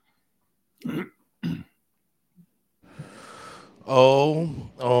 Oh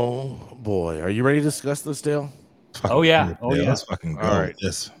boy. Are you ready to discuss this, Dale? Oh yeah. Let's fucking go. All right.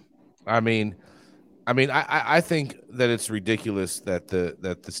 Yes. I think that it's ridiculous that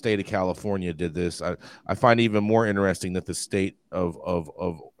the state of California did this. I find it even more interesting that the state of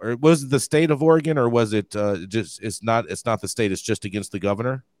or was it the state of Oregon, or was it just it's not the state, it's just against the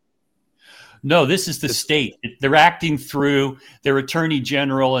governor? No, this is the state. They're acting through their attorney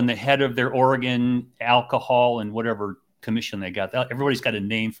general and the head of their Oregon alcohol and whatever commission they got. Everybody's got a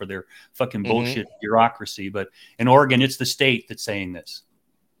name for their fucking bullshit bureaucracy, but in Oregon, it's the state that's saying this.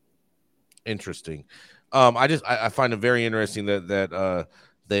 Interesting. I find it very interesting that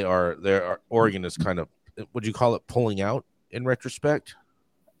Oregon is kind of, would you call it pulling out in retrospect?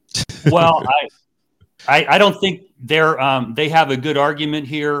 Well, I don't think they have a good argument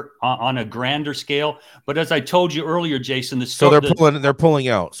here on a grander scale. But as I told you earlier, Jason, they're pulling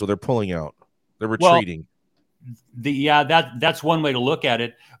out. So they're pulling out. They're retreating. Well, that's one way to look at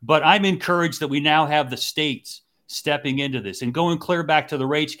it. But I'm encouraged that we now have the states stepping into this and going clear back to the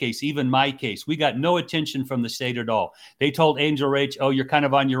Raich case, even my case. We got no attention from the state at all. They told Angel Raich, oh, you're kind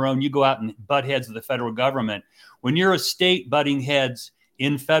of on your own. You go out and butt heads with the federal government. When you're a state butting heads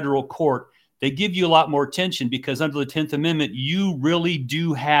in federal court, they give you a lot more attention because under the 10th Amendment, you really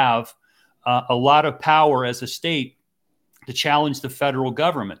do have a lot of power as a state to challenge the federal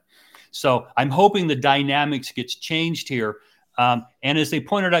government. So I'm hoping the dynamics gets changed here. And as they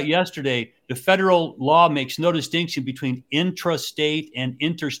pointed out yesterday, the federal law makes no distinction between intrastate and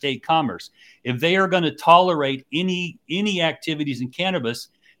interstate commerce. If they are going to tolerate any activities in cannabis,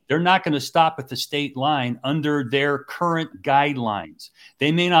 they're not going to stop at the state line under their current guidelines.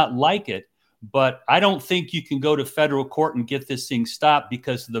 They may not like it, but I don't think you can go to federal court and get this thing stopped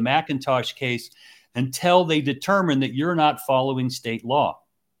because of the McIntosh case until they determine that you're not following state law.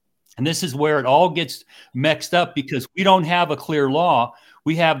 And this is where it all gets mixed up because we don't have a clear law.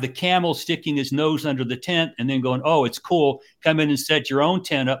 We have the camel sticking his nose under the tent and then going, oh, it's cool. Come in and set your own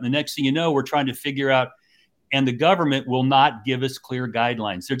tent up. And the next thing you know, we're trying to figure out, and the government will not give us clear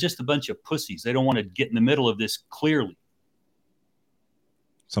guidelines. They're just a bunch of pussies. They don't want to get in the middle of this clearly.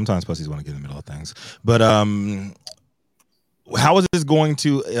 Sometimes pussies want to get in the middle of things. But how is this going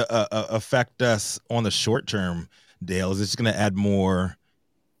to affect us on the short term, Dale? Is this going to add more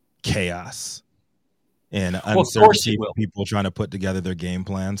chaos and uncertainty for people trying to put together their game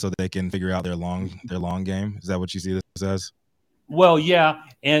plan so they can figure out their long game? Is that what you see this as? Well, yeah.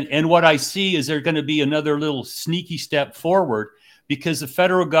 And what I see is there's going to be another little sneaky step forward because the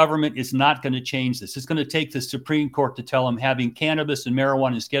federal government is not going to change this. It's going to take the Supreme Court to tell them having cannabis and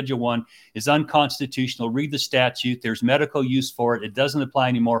marijuana in Schedule 1 is unconstitutional. Read the statute. There's medical use for it. It doesn't apply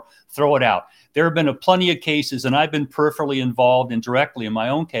anymore. Throw it out. There have been plenty of cases, and I've been peripherally involved and directly in my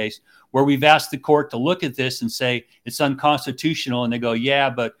own case, where we've asked the court to look at this and say it's unconstitutional. And they go, yeah,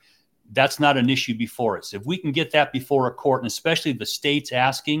 but that's not an issue before us. If we can get that before a court, and especially the states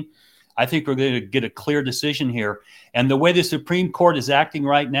asking, I think we're going to get a clear decision here. And the way the Supreme Court is acting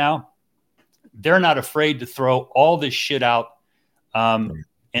right now, they're not afraid to throw all this shit out and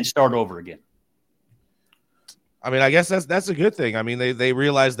start over again. I mean, I guess that's a good thing. I mean, they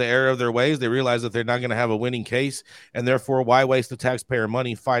realize the error of their ways. They realize that they're not going to have a winning case, and therefore, why waste the taxpayer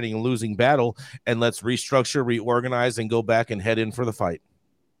money fighting a losing battle? And let's restructure, reorganize, and go back and head in for the fight.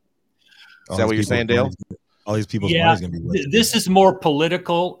 Is that what you're saying, Dale? All these people's money is going to be wasted. This is more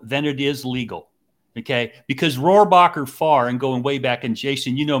political than it is legal. Okay, because Rohrabacher Farr, and going way back, and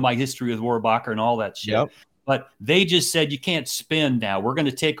Jason, you know my history with Rohrabacher and all that shit. Yep. But they just said you can't spend now. We're going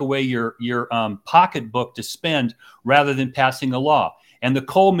to take away your pocketbook to spend rather than passing a law. And the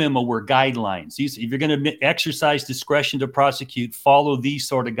Cole memo were guidelines. If you're going to exercise discretion to prosecute, follow these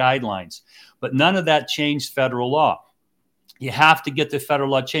sort of guidelines. But none of that changed federal law. You have to get the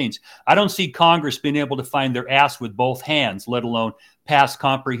federal law changed. I don't see Congress being able to find their ass with both hands, let alone pass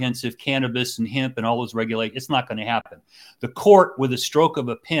comprehensive cannabis and hemp and all those regulations. It's not going to happen. The court, with a stroke of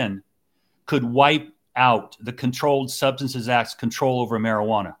a pen, could wipe out the Controlled Substances Act's control over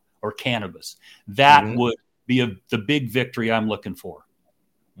marijuana or cannabis. That would be the big victory I'm looking for.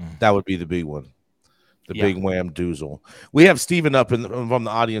 That would be the big one. Big wham doozle. We have Stephen up from the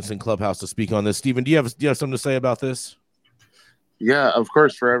audience in Clubhouse to speak on this. Stephen, do you have something to say about this? Yeah, of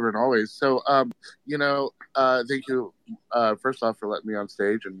course, forever and always. So, thank you, first off, for letting me on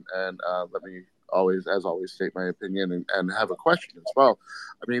stage and let me as always, state my opinion and have a question as well.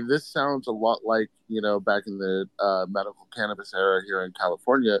 I mean, this sounds a lot like, back in the medical cannabis era here in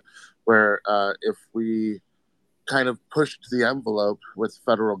California, where if we kind of pushed the envelope with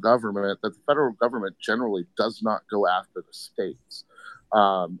federal government, that the federal government generally does not go after the states.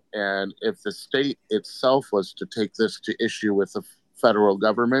 And if the state itself was to take this to issue with the federal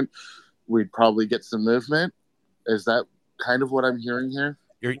government, we'd probably get some movement. Is that kind of what I'm hearing here?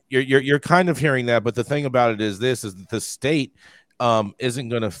 You're kind of hearing that, but the thing about it is that the state isn't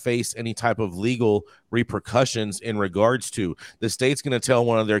going to face any type of legal repercussions in regards to the state's going to tell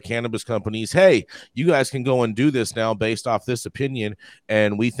one of their cannabis companies, hey, you guys can go and do this now based off this opinion,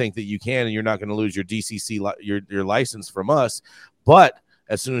 and we think that you can, and you're not going to lose your DCC your license from us. But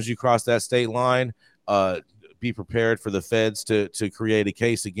as soon as you cross that state line, be prepared for the feds to create a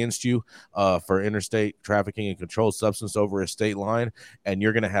case against you for interstate trafficking and controlled substance over a state line, and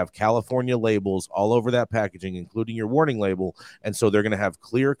you're going to have California labels all over that packaging, including your warning label. And so they're going to have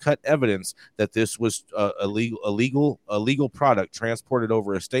clear-cut evidence that this was a legal product transported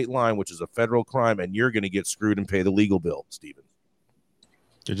over a state line, which is a federal crime, and you're going to get screwed and pay the legal bill, Stephen.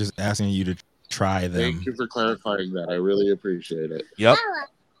 They're just asking you to try them. Thank you for clarifying that. I really appreciate it. Yep.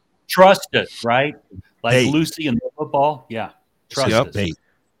 Trust it, right? Like Hey. Lucy in football. Yeah. Trust it. Bait.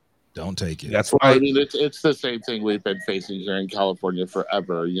 Don't take it. That's why. I mean, it's the same thing we've been facing here in California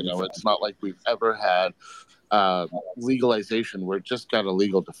forever. You know, it's not like we've ever had legalization. We're just got a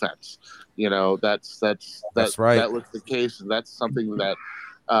legal defense. You know, that's right. That was the case, and that's something that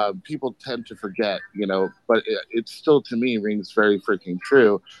people tend to forget. You know, but it still, to me, rings very freaking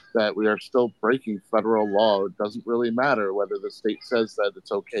true that we are still breaking federal law. It doesn't really matter whether the state says that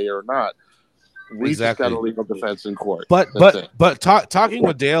it's okay or not. We just got a legal defense in court. But talking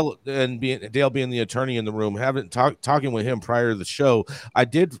with Dale and Dale being the attorney in the room, talking with him prior to the show, I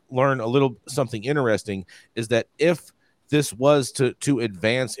did learn a little something interesting. Is that if this was to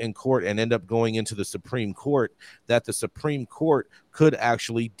advance in court and end up going into the Supreme Court, that the Supreme Court could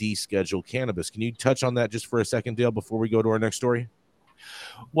actually deschedule cannabis. Can you touch on that just for a second, Dale, before we go to our next story?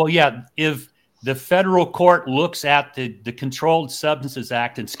 Well, yeah, if the federal court looks at the Controlled Substances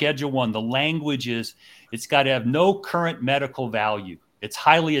Act and Schedule 1, the language is it's got to have no current medical value. It's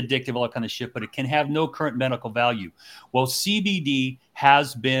highly addictive, all that kind of shit, but it can have no current medical value. Well, CBD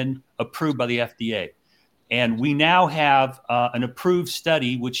has been approved by the FDA. And we now have an approved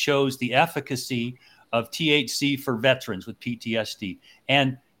study which shows the efficacy of THC for veterans with PTSD.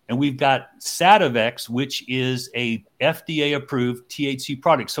 And we've got Sativex, which is a FDA-approved THC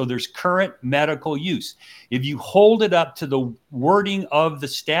product. So there's current medical use. If you hold it up to the wording of the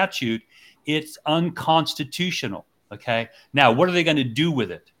statute, it's unconstitutional, okay? Now, what are they going to do with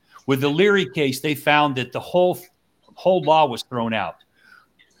it? With the Leary case, they found that the whole law was thrown out.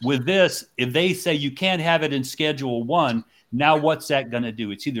 With this, if they say you can't have it in Schedule 1, now what's that going to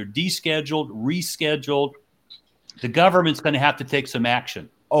do? It's either descheduled, rescheduled. The government's going to have to take some action.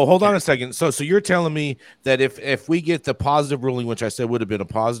 Oh, hold on a second. So you're telling me that if we get the positive ruling, which I said would have been a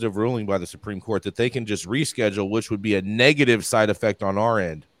positive ruling by the Supreme Court, that they can just reschedule, which would be a negative side effect on our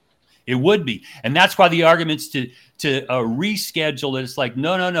end? It would be. And that's why the argument's to reschedule it. It's like,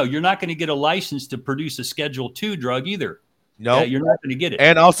 no. You're not going to get a license to produce a Schedule 2 drug either. No, you're not going to get it.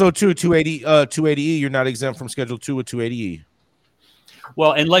 And also, 280E, you're not exempt from Schedule 2 with 280E.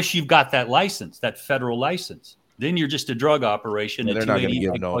 Well, unless you've got that license, that federal license. Then you're just a drug operation. Yeah, they're not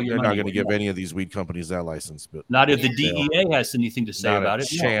going to give any of these weed companies that license, but not if the DEA has anything to say about it.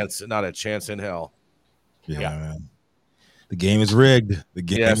 Not a chance in hell. Yeah. Man. The game is rigged. The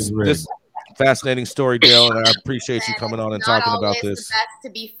game is rigged. This fascinating story, Dale, and I appreciate you coming on and talking about this. It's best to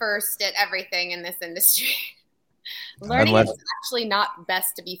be first at everything in this industry. Learning is actually not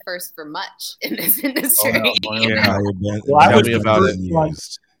best to be first for much in this industry.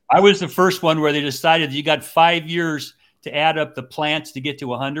 I was the first one where they decided you got 5 years to add up the plants to get to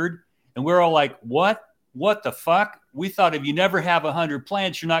 100. And we're all like, what? What the fuck? We thought if you never have 100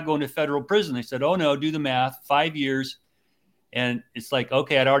 plants, you're not going to federal prison. They said, oh, no, do the math, 5 years. And it's like,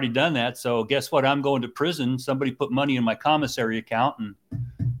 okay, I'd already done that. So guess what? I'm going to prison. Somebody put money in my commissary account and,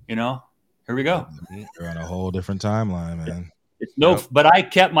 here we go. You're on a whole different timeline, man. But I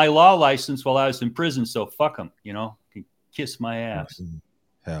kept my law license while I was in prison. So fuck them, can kiss my ass.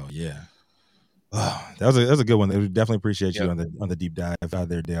 Hell yeah. Oh, that was a good one. We definitely appreciate you on the deep dive out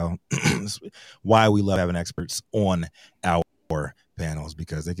there, Dale. Why we love having experts on our panels,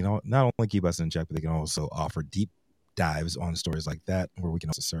 because they can not only keep us in check, but they can also offer deep dives on stories like that where we can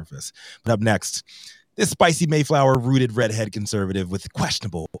also surface. But up next, this spicy Mayflower-rooted redhead conservative with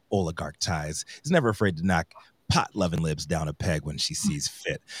questionable oligarch ties is never afraid to knock pot-loving libs down a peg when she sees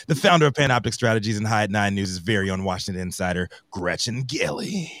fit. The founder of Panoptic Strategies and High at 9 News' very own Washington insider, Gretchen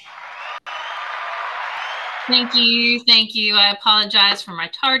Gilly. Thank you. I apologize for my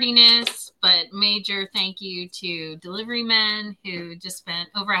tardiness, but major thank you to delivery men who just spent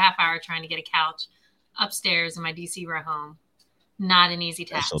over a half hour trying to get a couch upstairs in my DC row home. Not an easy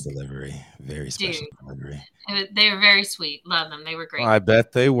task. Special delivery. Very special delivery. They were very sweet. Love them. They were great. I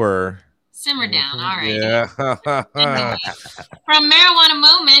bet they were. Simmer down. All right. Yeah. Anyway, from Marijuana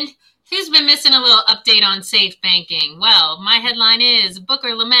Moment, who's been missing a little update on safe banking? Well, my headline is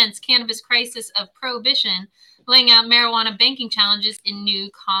Booker laments cannabis crisis of prohibition, laying out marijuana banking challenges in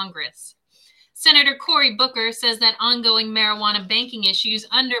new Congress. Senator Cory Booker says that ongoing marijuana banking issues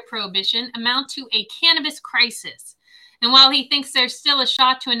under prohibition amount to a cannabis crisis, And while he thinks there's still a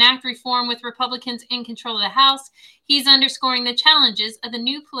shot to enact reform with Republicans in control of the House, he's underscoring the challenges of the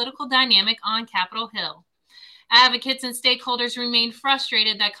new political dynamic on Capitol Hill. Advocates and stakeholders remain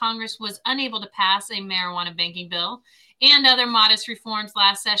frustrated that Congress was unable to pass a marijuana banking bill and other modest reforms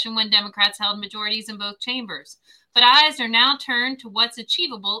last session when Democrats held majorities in both chambers. But eyes are now turned to what's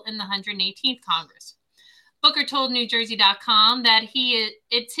achievable in the 118th Congress. Booker told NewJersey.com that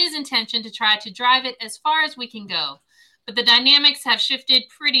it's his intention to try to drive it as far as we can go. But the dynamics have shifted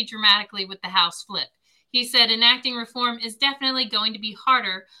pretty dramatically with the House flip. He said enacting reform is definitely going to be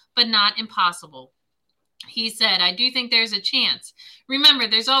harder, but not impossible. He said, I do think there's a chance. Remember,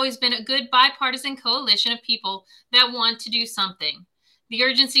 there's always been a good bipartisan coalition of people that want to do something. The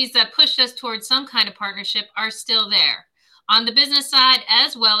urgencies that pushed us towards some kind of partnership are still there, on the business side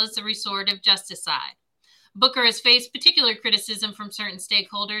as well as the restorative justice side. Booker has faced particular criticism from certain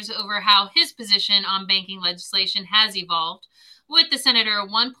stakeholders over how his position on banking legislation has evolved, with the senator at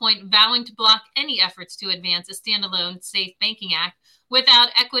one point vowing to block any efforts to advance a standalone Safe Banking Act without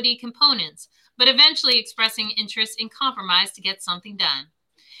equity components, but eventually expressing interest in compromise to get something done.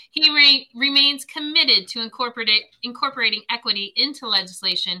 He remains committed to incorporating equity into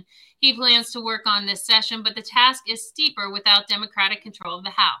legislation he plans to work on this session, but the task is steeper without Democratic control of the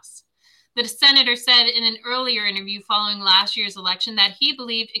House. The senator said in an earlier interview following last year's election that he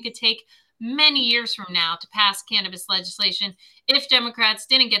believed it could take many years from now to pass cannabis legislation if Democrats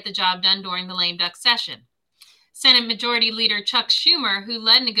didn't get the job done during the lame duck session. Senate Majority Leader Chuck Schumer, who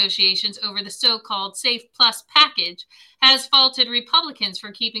led negotiations over the so-called Safe Plus package, has faulted Republicans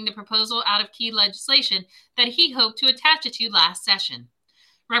for keeping the proposal out of key legislation that he hoped to attach it to last session.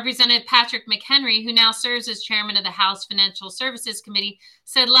 Representative Patrick McHenry, who now serves as chairman of the House Financial Services Committee,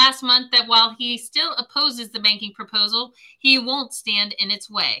 said last month that while he still opposes the banking proposal, he won't stand in its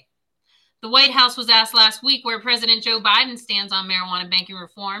way. The White House was asked last week where President Joe Biden stands on marijuana banking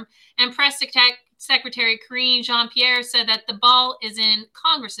reform, and Press Secretary Karine Jean-Pierre said that the ball is in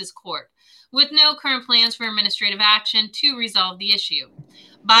Congress's court, with no current plans for administrative action to resolve the issue.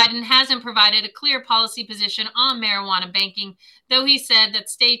 Biden hasn't provided a clear policy position on marijuana banking, though he said that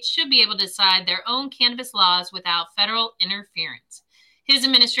states should be able to decide their own cannabis laws without federal interference. His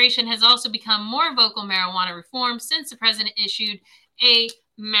administration has also become more vocal marijuana reform since the president issued a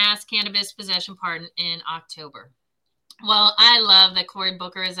mass cannabis possession pardon in October. Well, I love that Cory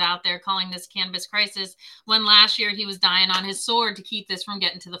Booker is out there calling this cannabis crisis when last year he was dying on his sword to keep this from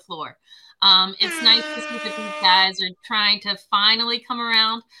getting to the floor. It's nice to see that these guys are trying to finally come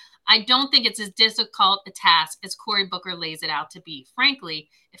around. I don't think it's as difficult a task as Cory Booker lays it out to be. Frankly,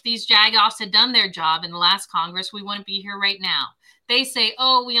 if these jagoffs had done their job in the last Congress, we wouldn't be here right now. They say,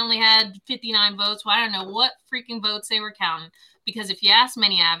 oh, we only had 59 votes. Well, I don't know what freaking votes they were counting, because if you ask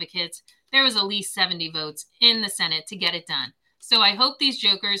many advocates, there was at least 70 votes in the Senate to get it done. So I hope these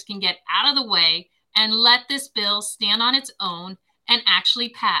jokers can get out of the way and let this bill stand on its own and actually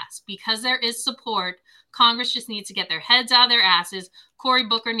pass. Because there is support, Congress just needs to get their heads out of their asses. Cory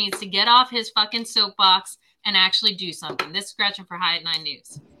Booker needs to get off his fucking soapbox and actually do something. This is Gretchen for High at 9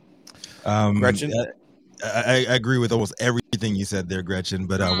 News. Gretchen? I agree with almost everything you said there, Gretchen,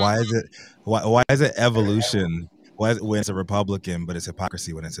 but why is it evolution? Why is it when it's a Republican, but it's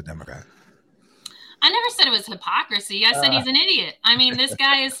hypocrisy when it's a Democrat? I never said it was hypocrisy. I said he's an idiot. I mean, this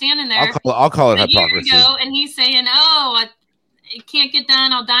guy is standing there. I'll call it hypocrisy. A year ago, and he's saying, it can't get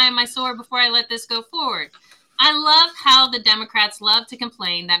done. I'll die on my sword before I let this go forward. I love how the Democrats love to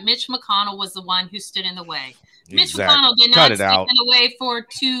complain that Mitch McConnell was the one who stood in the way. Exactly. Mitch McConnell did not stand in the way for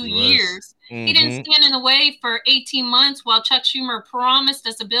 2 years. Mm-hmm. He didn't stand in the way for 18 months while Chuck Schumer promised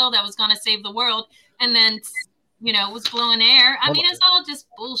us a bill that was going to save the world and then, was blowing air. I mean, it's all just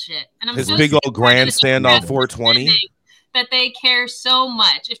bullshit. And I'm his big old grandstand on 420. That they care so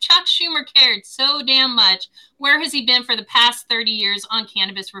much. If Chuck Schumer cared so damn much, where has he been for the past 30 years on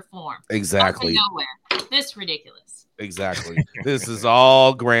cannabis reform? Exactly. Nowhere. This is ridiculous. Exactly. This is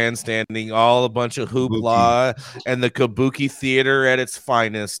all grandstanding, all a bunch of hoopla and the kabuki theater at its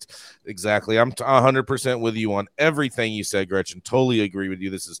finest. Exactly. I'm 100% with you on everything you said, Gretchen. Totally agree with you.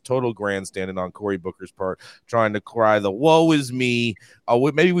 This is total grandstanding on Cory Booker's part, trying to cry the woe is me.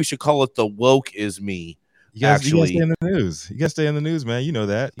 Maybe we should call it the woke is me. You gotta stay in the news. You gotta stay in the news, man. You know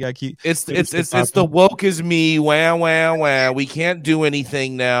that. You gotta keep. It's the woke is me. Wow. We can't do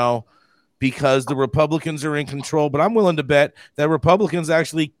anything now because the Republicans are in control. But I'm willing to bet that Republicans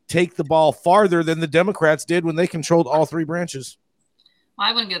actually take the ball farther than the Democrats did when they controlled all three branches. Well,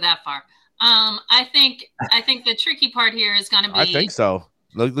 I wouldn't go that far. I think the tricky part here is going to be. I think so.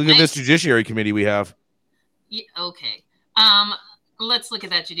 Look at this Judiciary Committee we have. Yeah, okay. Let's look at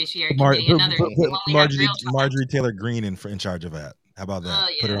that Judiciary Committee. Marjorie Taylor Greene in charge of that. How about that?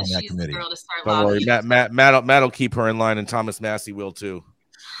 Yeah, put her on that committee. Don't worry, Matt'll keep her in line, and Thomas Massey will too.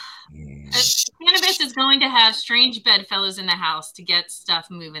 Cannabis is going to have strange bedfellows in the House to get stuff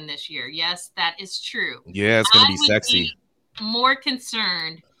moving this year. Yes, that is true. Yeah, it's going to be sexy. Be more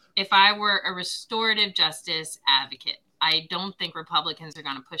concerned if I were a restorative justice advocate. I don't think Republicans are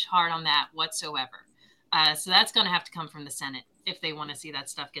going to push hard on that whatsoever. So that's going to have to come from the Senate if they want to see that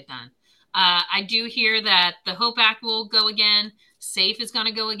stuff get done. I do hear that the HOPE Act will go again. SAFE is going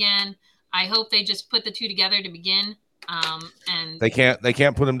to go again. I hope they just put the two together to begin. And they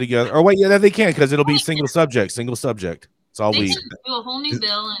can't put them together. Or wait, yeah, they can, because it'll be single subject. It's all we can do a whole new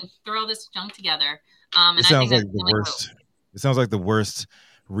bill and throw this junk together. It sounds like the worst. It sounds like the worst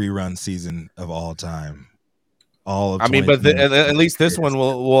rerun season of all time. But at least this one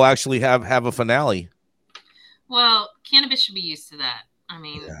will actually have a finale. Well, cannabis should be used to that. I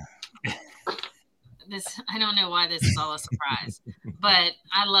mean, I don't know why this is all a surprise, but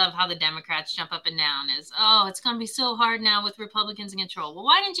I love how the Democrats jump up and down it's going to be so hard now with Republicans in control. Well,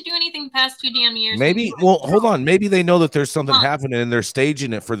 why didn't you do anything the past 2 damn years? Hold on. Maybe they know that there's something happening and they're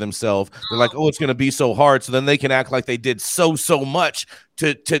staging it for themselves. They're like, it's going to be so hard. So then they can act like they did so much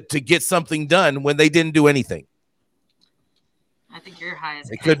to get something done when they didn't do anything. I think you're high as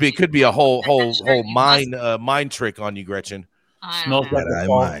it could be a whole mind trick on you, Gretchen. Smells like a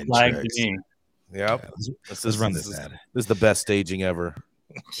false flag to me. Yep. Let's run this ad. This is the best staging ever.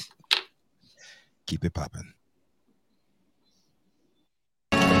 Keep it popping.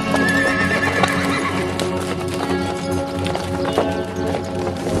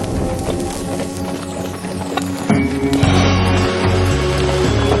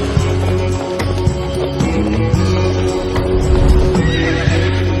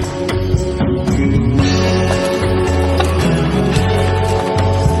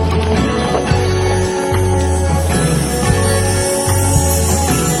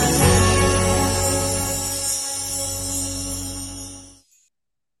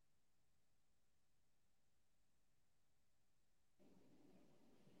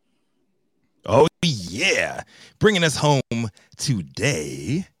 Oh, yeah. Bringing us home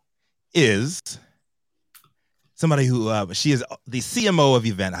today is somebody who she is the CMO of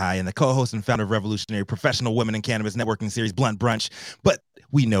Event High and the co-host and founder of revolutionary professional women in cannabis networking series Blunt Brunch. But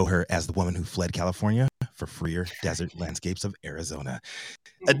we know her as the woman who fled California for freer desert landscapes of Arizona.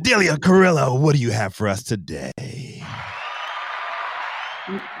 Adelia Carrillo, what do you have for us today?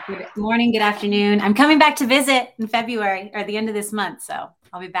 Good morning, good afternoon. I'm coming back to visit in February or the end of this month, so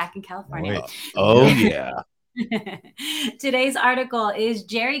I'll be back in California. Oh, yeah. Today's article is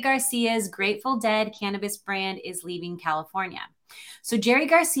Jerry Garcia's Grateful Dead cannabis brand is leaving California. So Jerry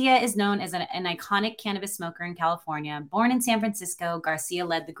Garcia is known as an iconic cannabis smoker in California. Born in San Francisco, Garcia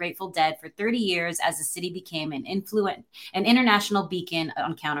led the Grateful Dead for 30 years as the city became an international beacon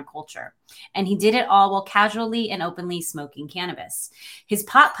on counterculture. And he did it all while casually and openly smoking cannabis. His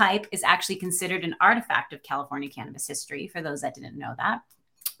pot pipe is actually considered an artifact of California cannabis history, for those that didn't know that.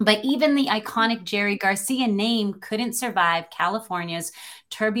 But even the iconic Jerry Garcia name couldn't survive California's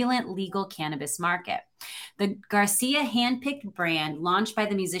turbulent legal cannabis market. The Garcia handpicked brand, launched by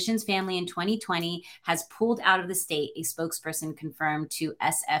the musician's family in 2020, has pulled out of the state, a spokesperson confirmed to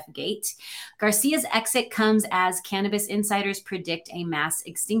SF Gate. Garcia's exit comes as cannabis insiders predict a mass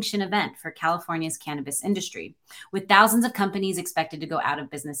extinction event for California's cannabis industry, with thousands of companies expected to go out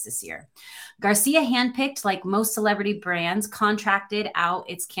of business this year. Garcia handpicked, like most celebrity brands, contracted out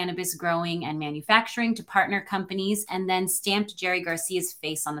its cannabis growing and manufacturing to partner companies and then stamped Jerry Garcia's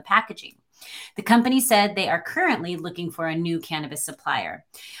face on the packaging. The company said they are currently looking for a new cannabis supplier,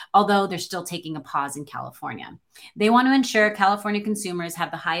 although they're still taking a pause in California. They want to ensure California consumers have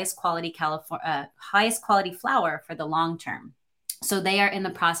the highest quality flower for the long term. So they are in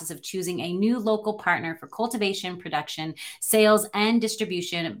the process of choosing a new local partner for cultivation, production, sales, and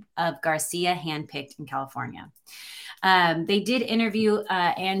distribution of Garcia handpicked in California. They did interview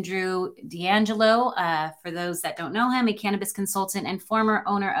Andrew D'Angelo. For those that don't know him, a cannabis consultant and former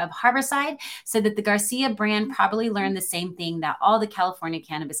owner of Harborside, said that the Garcia brand probably learned the same thing that all the California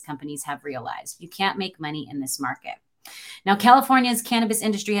cannabis companies have realized. You can't make money in this market. Now, California's cannabis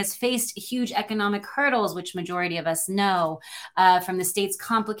industry has faced huge economic hurdles, which majority of us know, from the state's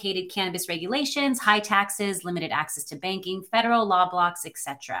complicated cannabis regulations, high taxes, limited access to banking, federal law blocks,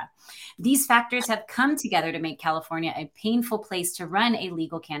 etc. These factors have come together to make California a painful place to run a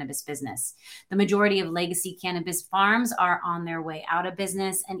legal cannabis business. The majority of legacy cannabis farms are on their way out of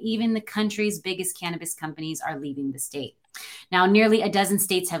business, and even the country's biggest cannabis companies are leaving the state. Now, nearly a dozen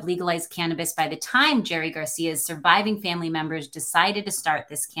states have legalized cannabis by the time Jerry Garcia's surviving family members decided to start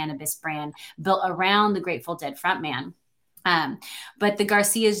this cannabis brand built around the Grateful Dead frontman. But the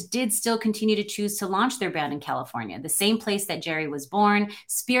Garcias did still continue to choose to launch their brand in California, the same place that Jerry was born,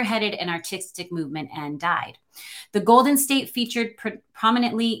 spearheaded an artistic movement, and died. The Golden State featured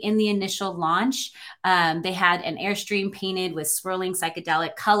prominently in the initial launch. They had an Airstream painted with swirling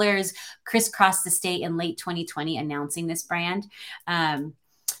psychedelic colors crisscross the state in late 2020, announcing this brand. And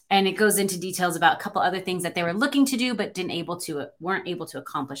it goes into details about a couple other things that they were looking to do, but weren't able to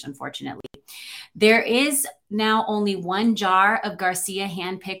accomplish, unfortunately. There is now only one jar of Garcia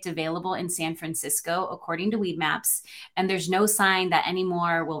handpicked available in San Francisco, according to Weed Maps, and there's no sign that any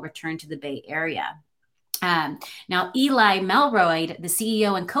more will return to the Bay Area. Now, Eli Melroyd, the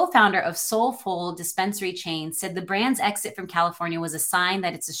CEO and co-founder of Soulful dispensary chain, said the brand's exit from California was a sign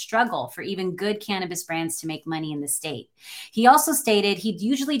that it's a struggle for even good cannabis brands to make money in the state. He also stated he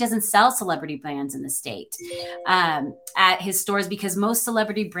usually doesn't sell celebrity brands in the state at his stores because most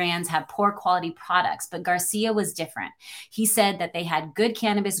celebrity brands have poor quality products, but Garcia was different. He said that they had good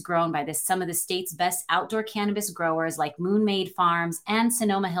cannabis grown by some of the state's best outdoor cannabis growers like Moon Made Farms and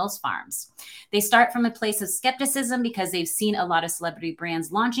Sonoma Hills Farms. They start from a place of skepticism because they've seen a lot of celebrity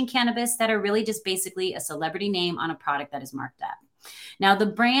brands launching cannabis that are really just basically a celebrity name on a product that is marked up. Now, the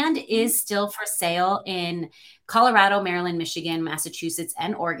brand is still for sale in Colorado, Maryland, Michigan, Massachusetts,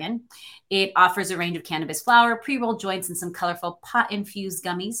 and Oregon. It offers a range of cannabis flower, pre-rolled joints, and some colorful pot-infused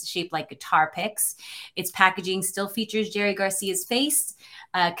gummies shaped like guitar picks. Its packaging still features Jerry Garcia's face,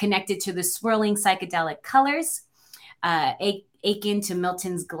 connected to the swirling psychedelic colors. Akin to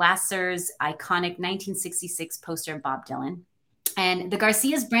Milton's Glasser's iconic 1966 poster of Bob Dylan. And the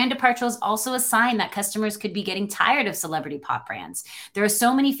Garcia's brand departure is also a sign that customers could be getting tired of celebrity pop brands. There are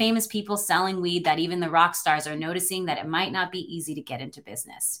so many famous people selling weed that even the rock stars are noticing that it might not be easy to get into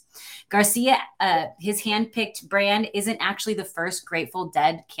business. Garcia, his handpicked brand isn't actually the first Grateful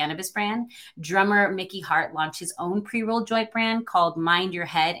Dead cannabis brand. Drummer Mickey Hart launched his own pre-rolled joint brand called Mind Your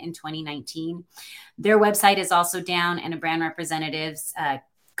Head in 2019. Their website is also down, and a brand representatives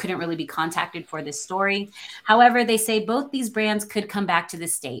couldn't really be contacted for this story. However, they say both these brands could come back to the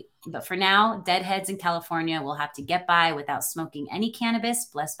state. But for now, Deadheads in California will have to get by without smoking any cannabis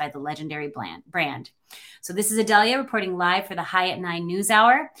blessed by the legendary brand. So this is Adelia reporting live for the High at 9 News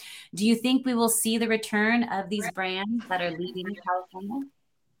Hour. Do you think we will see the return of these brands that are leaving California?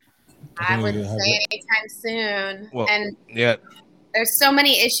 I wouldn't say anytime soon. Well, and yeah. There's so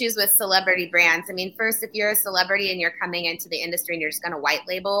many issues with celebrity brands. I mean, first, if you're a celebrity and you're coming into the industry and you're just going to white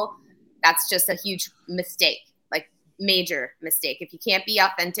label, that's just a huge mistake, like major mistake. If you can't be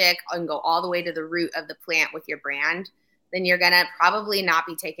authentic and go all the way to the root of the plant with your brand, then you're going to probably not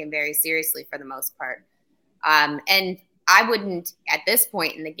be taken very seriously for the most part. And I wouldn't, at this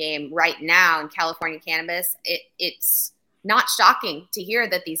point in the game right now in California cannabis, it's not shocking to hear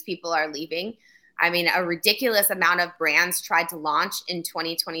that these people are leaving. I mean, a ridiculous amount of brands tried to launch in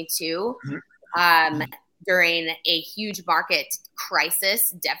 2022 during a huge market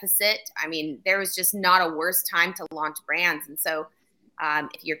crisis deficit. I mean, there was just not a worse time to launch brands. And so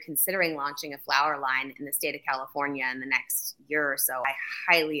if you're considering launching a flower line in the state of California in the next year or so, I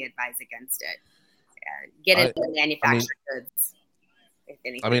highly advise against it. Get into manufactured goods.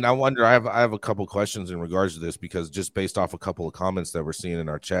 I mean, I wonder, I have a couple questions in regards to this, because just based off a couple of comments that we're seeing in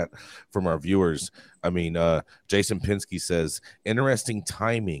our chat from our viewers. I mean, Jason Pinsky says, interesting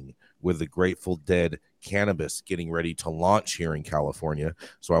timing with the Grateful Dead cannabis getting ready to launch here in California.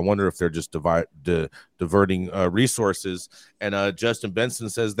 So I wonder if they're just diverting resources. And Justin Benson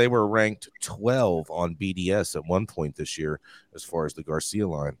says they were ranked 12 on BDS at one point this year as far as the Garcia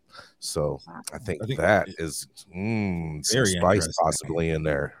line. So I think that is some spice possibly in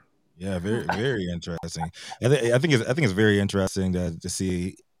there. Yeah, very, very interesting. I think it's very interesting to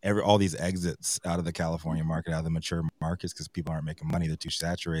see all these exits out of the California market, out of the mature markets, because people aren't making money; they're too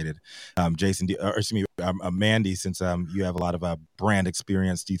saturated. Jason, Mandy, since you have a lot of brand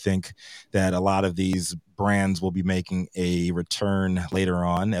experience, do you think that a lot of these brands will be making a return later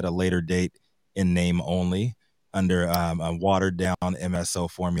on at a later date in name only under watered down MSO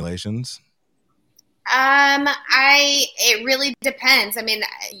formulations? It really depends. I mean,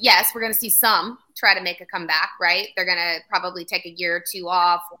 yes, we're going to see some try to make a comeback, right? They're going to probably take a year or two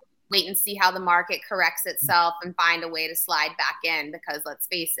off, wait and see how the market corrects itself and find a way to slide back in, because let's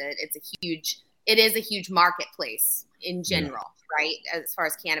face it, it is a huge marketplace in general, right? As far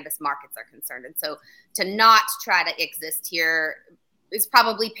as cannabis markets are concerned. And so to not try to exist here is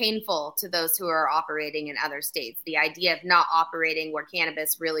probably painful to those who are operating in other states. The idea of not operating where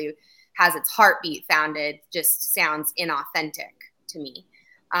cannabis really has its heartbeat founded just sounds inauthentic to me.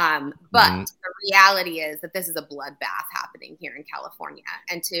 But the reality is that this is a bloodbath happening here in California,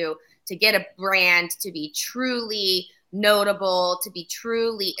 and to get a brand to be truly notable, to be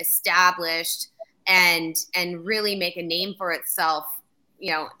truly established, and really make a name for itself,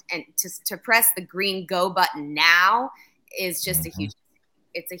 and to press the green go button now is just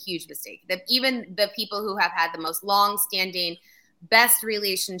it's a huge mistake. That even the people who have had the most long-standing, best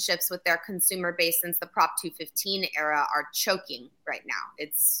relationships with their consumer base since the Prop 215 era are choking right now.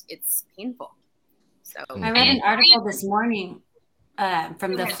 It's painful. So I read an article this morning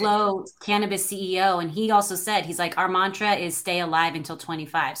from the Flow Cannabis CEO, and he also said, he's like, our mantra is stay alive until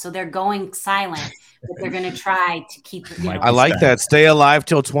 25. So they're going silent, but they're going to try to keep. I like that. Stay alive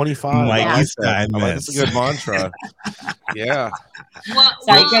till 25. That's a good mantra. Yeah.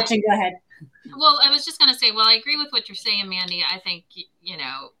 Sorry, Gretchen, go ahead. Well, I was just going to say, I agree with what you're saying, Mandy. I think,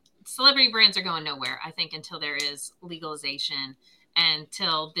 celebrity brands are going nowhere, I think, until there is legalization and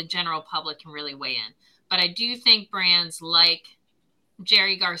until the general public can really weigh in. But I do think brands like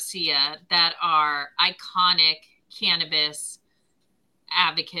Jerry Garcia that are iconic cannabis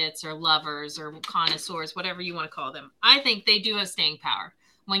advocates or lovers or connoisseurs, whatever you want to call them, I think they do have staying power.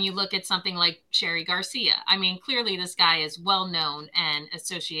 When you look at something like Jerry Garcia, I mean, clearly this guy is well known and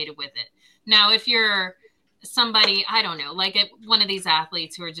associated with it. Now, if you're somebody, I don't know, like one of these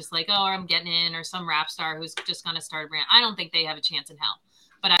athletes who are just like, oh, I'm getting in, or some rap star who's just going to start a brand, I don't think they have a chance in hell.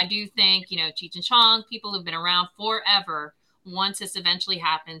 But I do think, Cheech and Chong, people who've been around forever, once this eventually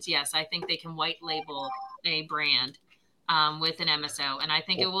happens, yes, I think they can white label a brand with an MSO. And I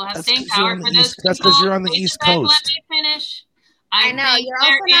think it will have staying power for those people. That's because you're on the East Coast. Let me finish. I know,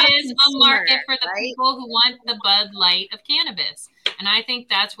 think there is a market for the people who want the Bud Light of cannabis. And I think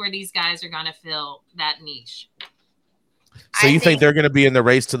that's where these guys are going to fill that niche. So you think they're going to be in the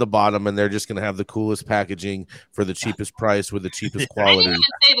race to the bottom, and they're just going to have the coolest packaging for the cheapest price with the cheapest quality? I didn't even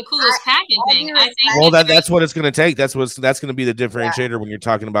say the coolest packaging. I think that's what it's going to take. That's going to be the differentiator when you're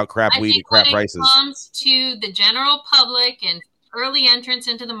talking about crap weed at crap prices. When it comes to the general public and early entrants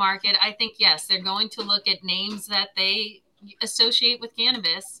into the market, I think, yes, they're going to look at names that they associate with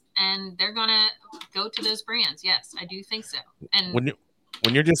cannabis, and they're going to go to those brands. Yes, I do think so. And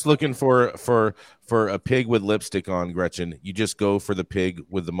when you're just looking for a pig with lipstick on, Gretchen, you just go for the pig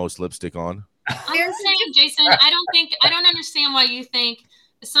with the most lipstick on. I'm saying, Jason, I don't understand why you think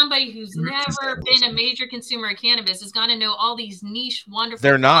somebody who's never been a major consumer of cannabis is going to know all these niche, wonderful.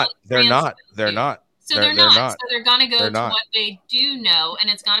 They're not. So they're not. So they're going to go to what they do know, and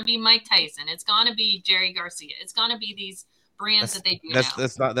it's going to be Mike Tyson. It's going to be Jerry Garcia. It's going to be these brands that they do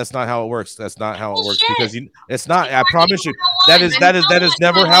now. That's not how it works. That's not how it works, because it's not. I promise you, that is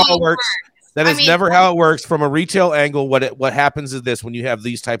never how it works. That is never how it works from a retail angle. What happens is this: when you have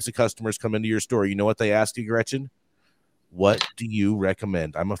these types of customers come into your store, you know what they ask you, Gretchen? What do you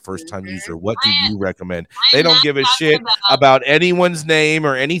recommend? I'm a first-time user. What do you recommend? They don't give a shit about anyone's name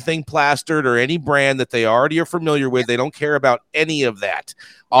or anything plastered or any brand that they already are familiar with. They don't care about any of that.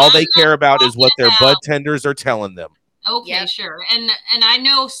 All they care about is what their bud tenders are telling them. Okay, sure. And I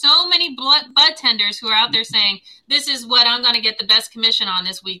know so many bud tenders who are out there saying, this is what I'm going to get the best commission on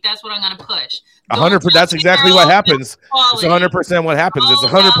this week. That's what I'm going to push. 100%. That's exactly what happens. It's 100% what happens. It's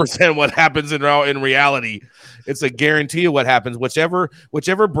 100% what happens in reality. It's a guarantee of what happens.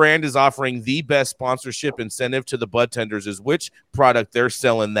 Whichever brand is offering the best sponsorship incentive to the bud tenders is which product they're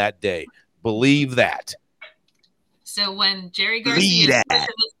selling that day. Believe that. So when Jerry Garcia is the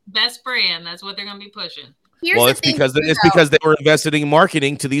best brand, that's what they're going to be pushing. It's because they were investing in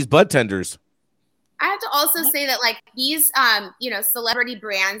marketing to these bud tenders. I have to also say that these celebrity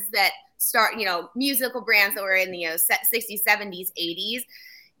brands that start, musical brands that were in the 60s, 70s, 80s,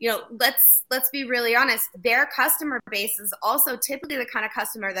 let's be really honest, their customer base is also typically the kind of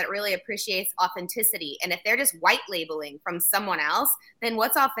customer that really appreciates authenticity. And if they're just white labeling from someone else, then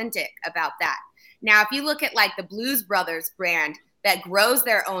what's authentic about that? Now, if you look at the Blues Brothers brand that grows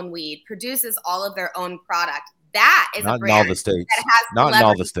their own weed, produces all of their own product, that is a brand that has not in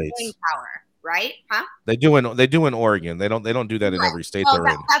all the states power, right? Huh? They do in Oregon. They don't do that in every state they're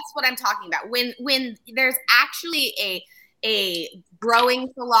in. That's what I'm talking about. When there's actually a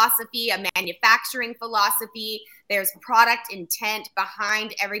growing philosophy, a manufacturing philosophy, there's product intent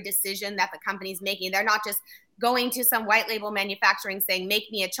behind every decision that the company's making. They're not just going to some white label manufacturing saying,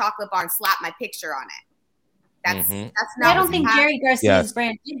 make me a chocolate bar and slap my picture on it. That's not. I don't think Jerry Garcia's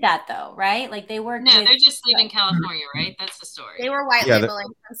brand did that though, right? They worked. No, they're just leaving California, right? That's the story. They were white labeling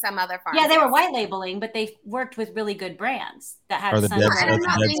from some other farm. Yeah, they were white labeling, but they worked with really good brands that had. I'm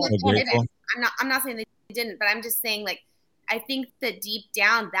not saying they didn't, but I'm just saying I think that deep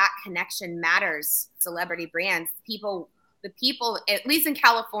down that connection matters. Celebrity brands, the people, at least in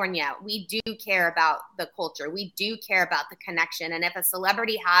California, we do care about the culture. We do care about the connection. And if a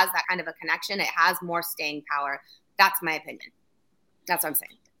celebrity has that kind of a connection, it has more staying power. That's my opinion. That's what I'm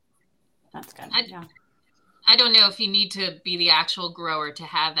saying. That's good. I don't know if you need to be the actual grower to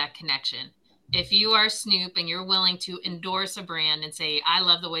have that connection. If you are Snoop and you're willing to endorse a brand and say, I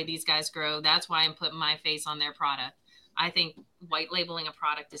love the way these guys grow, that's why I'm putting my face on their product. I think white labeling a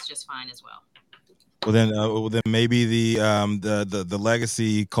product is just fine as well. Well, then maybe the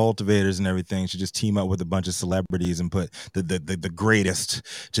legacy cultivators and everything should just team up with a bunch of celebrities and put the greatest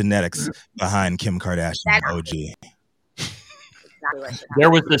genetics behind Kim Kardashian OG.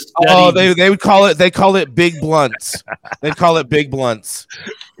 There was this study. Oh, they would call it Big Blunts. They'd call it Big Blunts.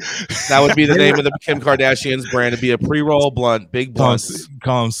 That would be the name of the Kim Kardashian's brand. It'd be a pre-roll blunt, Big Blunts.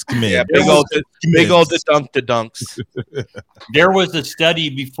 Call them Skimid. Yeah, big old dunks. There was a study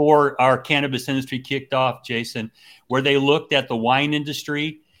before our cannabis industry kicked off, Jason, where they looked at the wine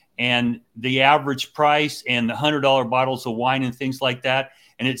industry and the average price and the $100 bottles of wine and things like that.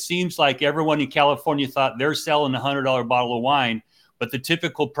 And it seems like everyone in California thought they're selling a $100 bottle of wine, but the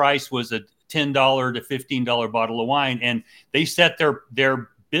typical price was a $10 to $15 bottle of wine. And they set their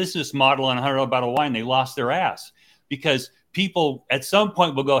business model on a $100 bottle of wine. They lost their ass because people at some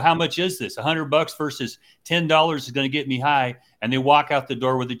point will go, how much is this? $100 versus $10 is going to get me high. And they walk out the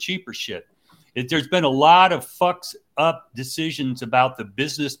door with the cheaper shit. There's been a lot of fucks up decisions about the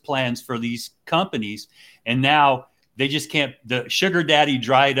business plans for these companies. And now they just can't. The sugar daddy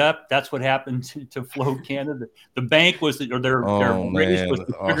dried up. That's what happened to Flow Canada. The bank was, or their raise was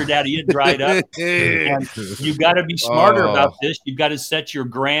the sugar daddy. It dried up. And you've got to be smarter about this. You've got to set your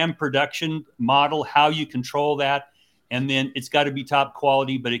gram production model, how you control that, and then it's got to be top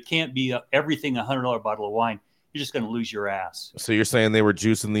quality. But it can't be everything $100 bottle of wine. You're just going to lose your ass. So you're saying they were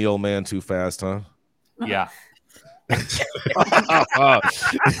juicing the old man too fast, huh? Yeah.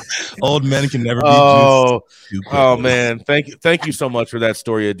 Old men can never be juiced. Oh man, thank you so much for that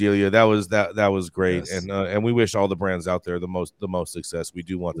story, Adelia. That was great. Yes. And we wish all the brands out there the most success. We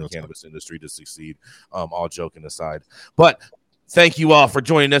do want the cannabis industry to succeed, all joking aside. But thank you all for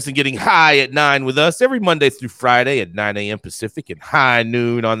joining us and getting high at 9 with us every Monday through Friday at 9 a.m. Pacific and high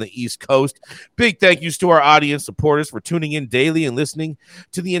noon on the East Coast. Big thank yous to our audience supporters for tuning in daily and listening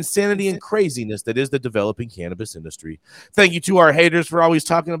to the insanity and craziness that is the developing cannabis industry. Thank you to our haters for always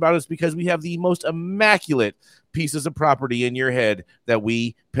talking about us because we have the most immaculate pieces of property in your head that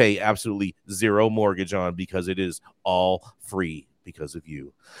we pay absolutely zero mortgage on because it is all free because of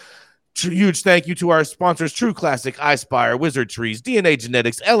you. Huge thank you to our sponsors, True Classic, iSpire, Wizard Trees, DNA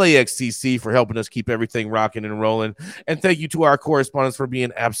Genetics, LAXCC for helping us keep everything rocking and rolling. And thank you to our correspondents for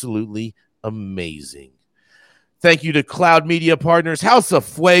being absolutely amazing. Thank you to Cloud Media Partners, House of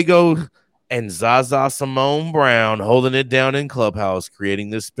Fuego, and Zaza Simone Brown holding it down in Clubhouse, creating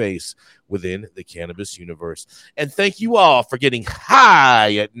this space within the cannabis universe. And thank you all for getting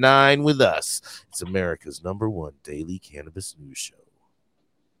high at 9 with us. It's America's #1 daily cannabis news show.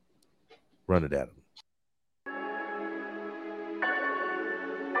 Run it, Adam.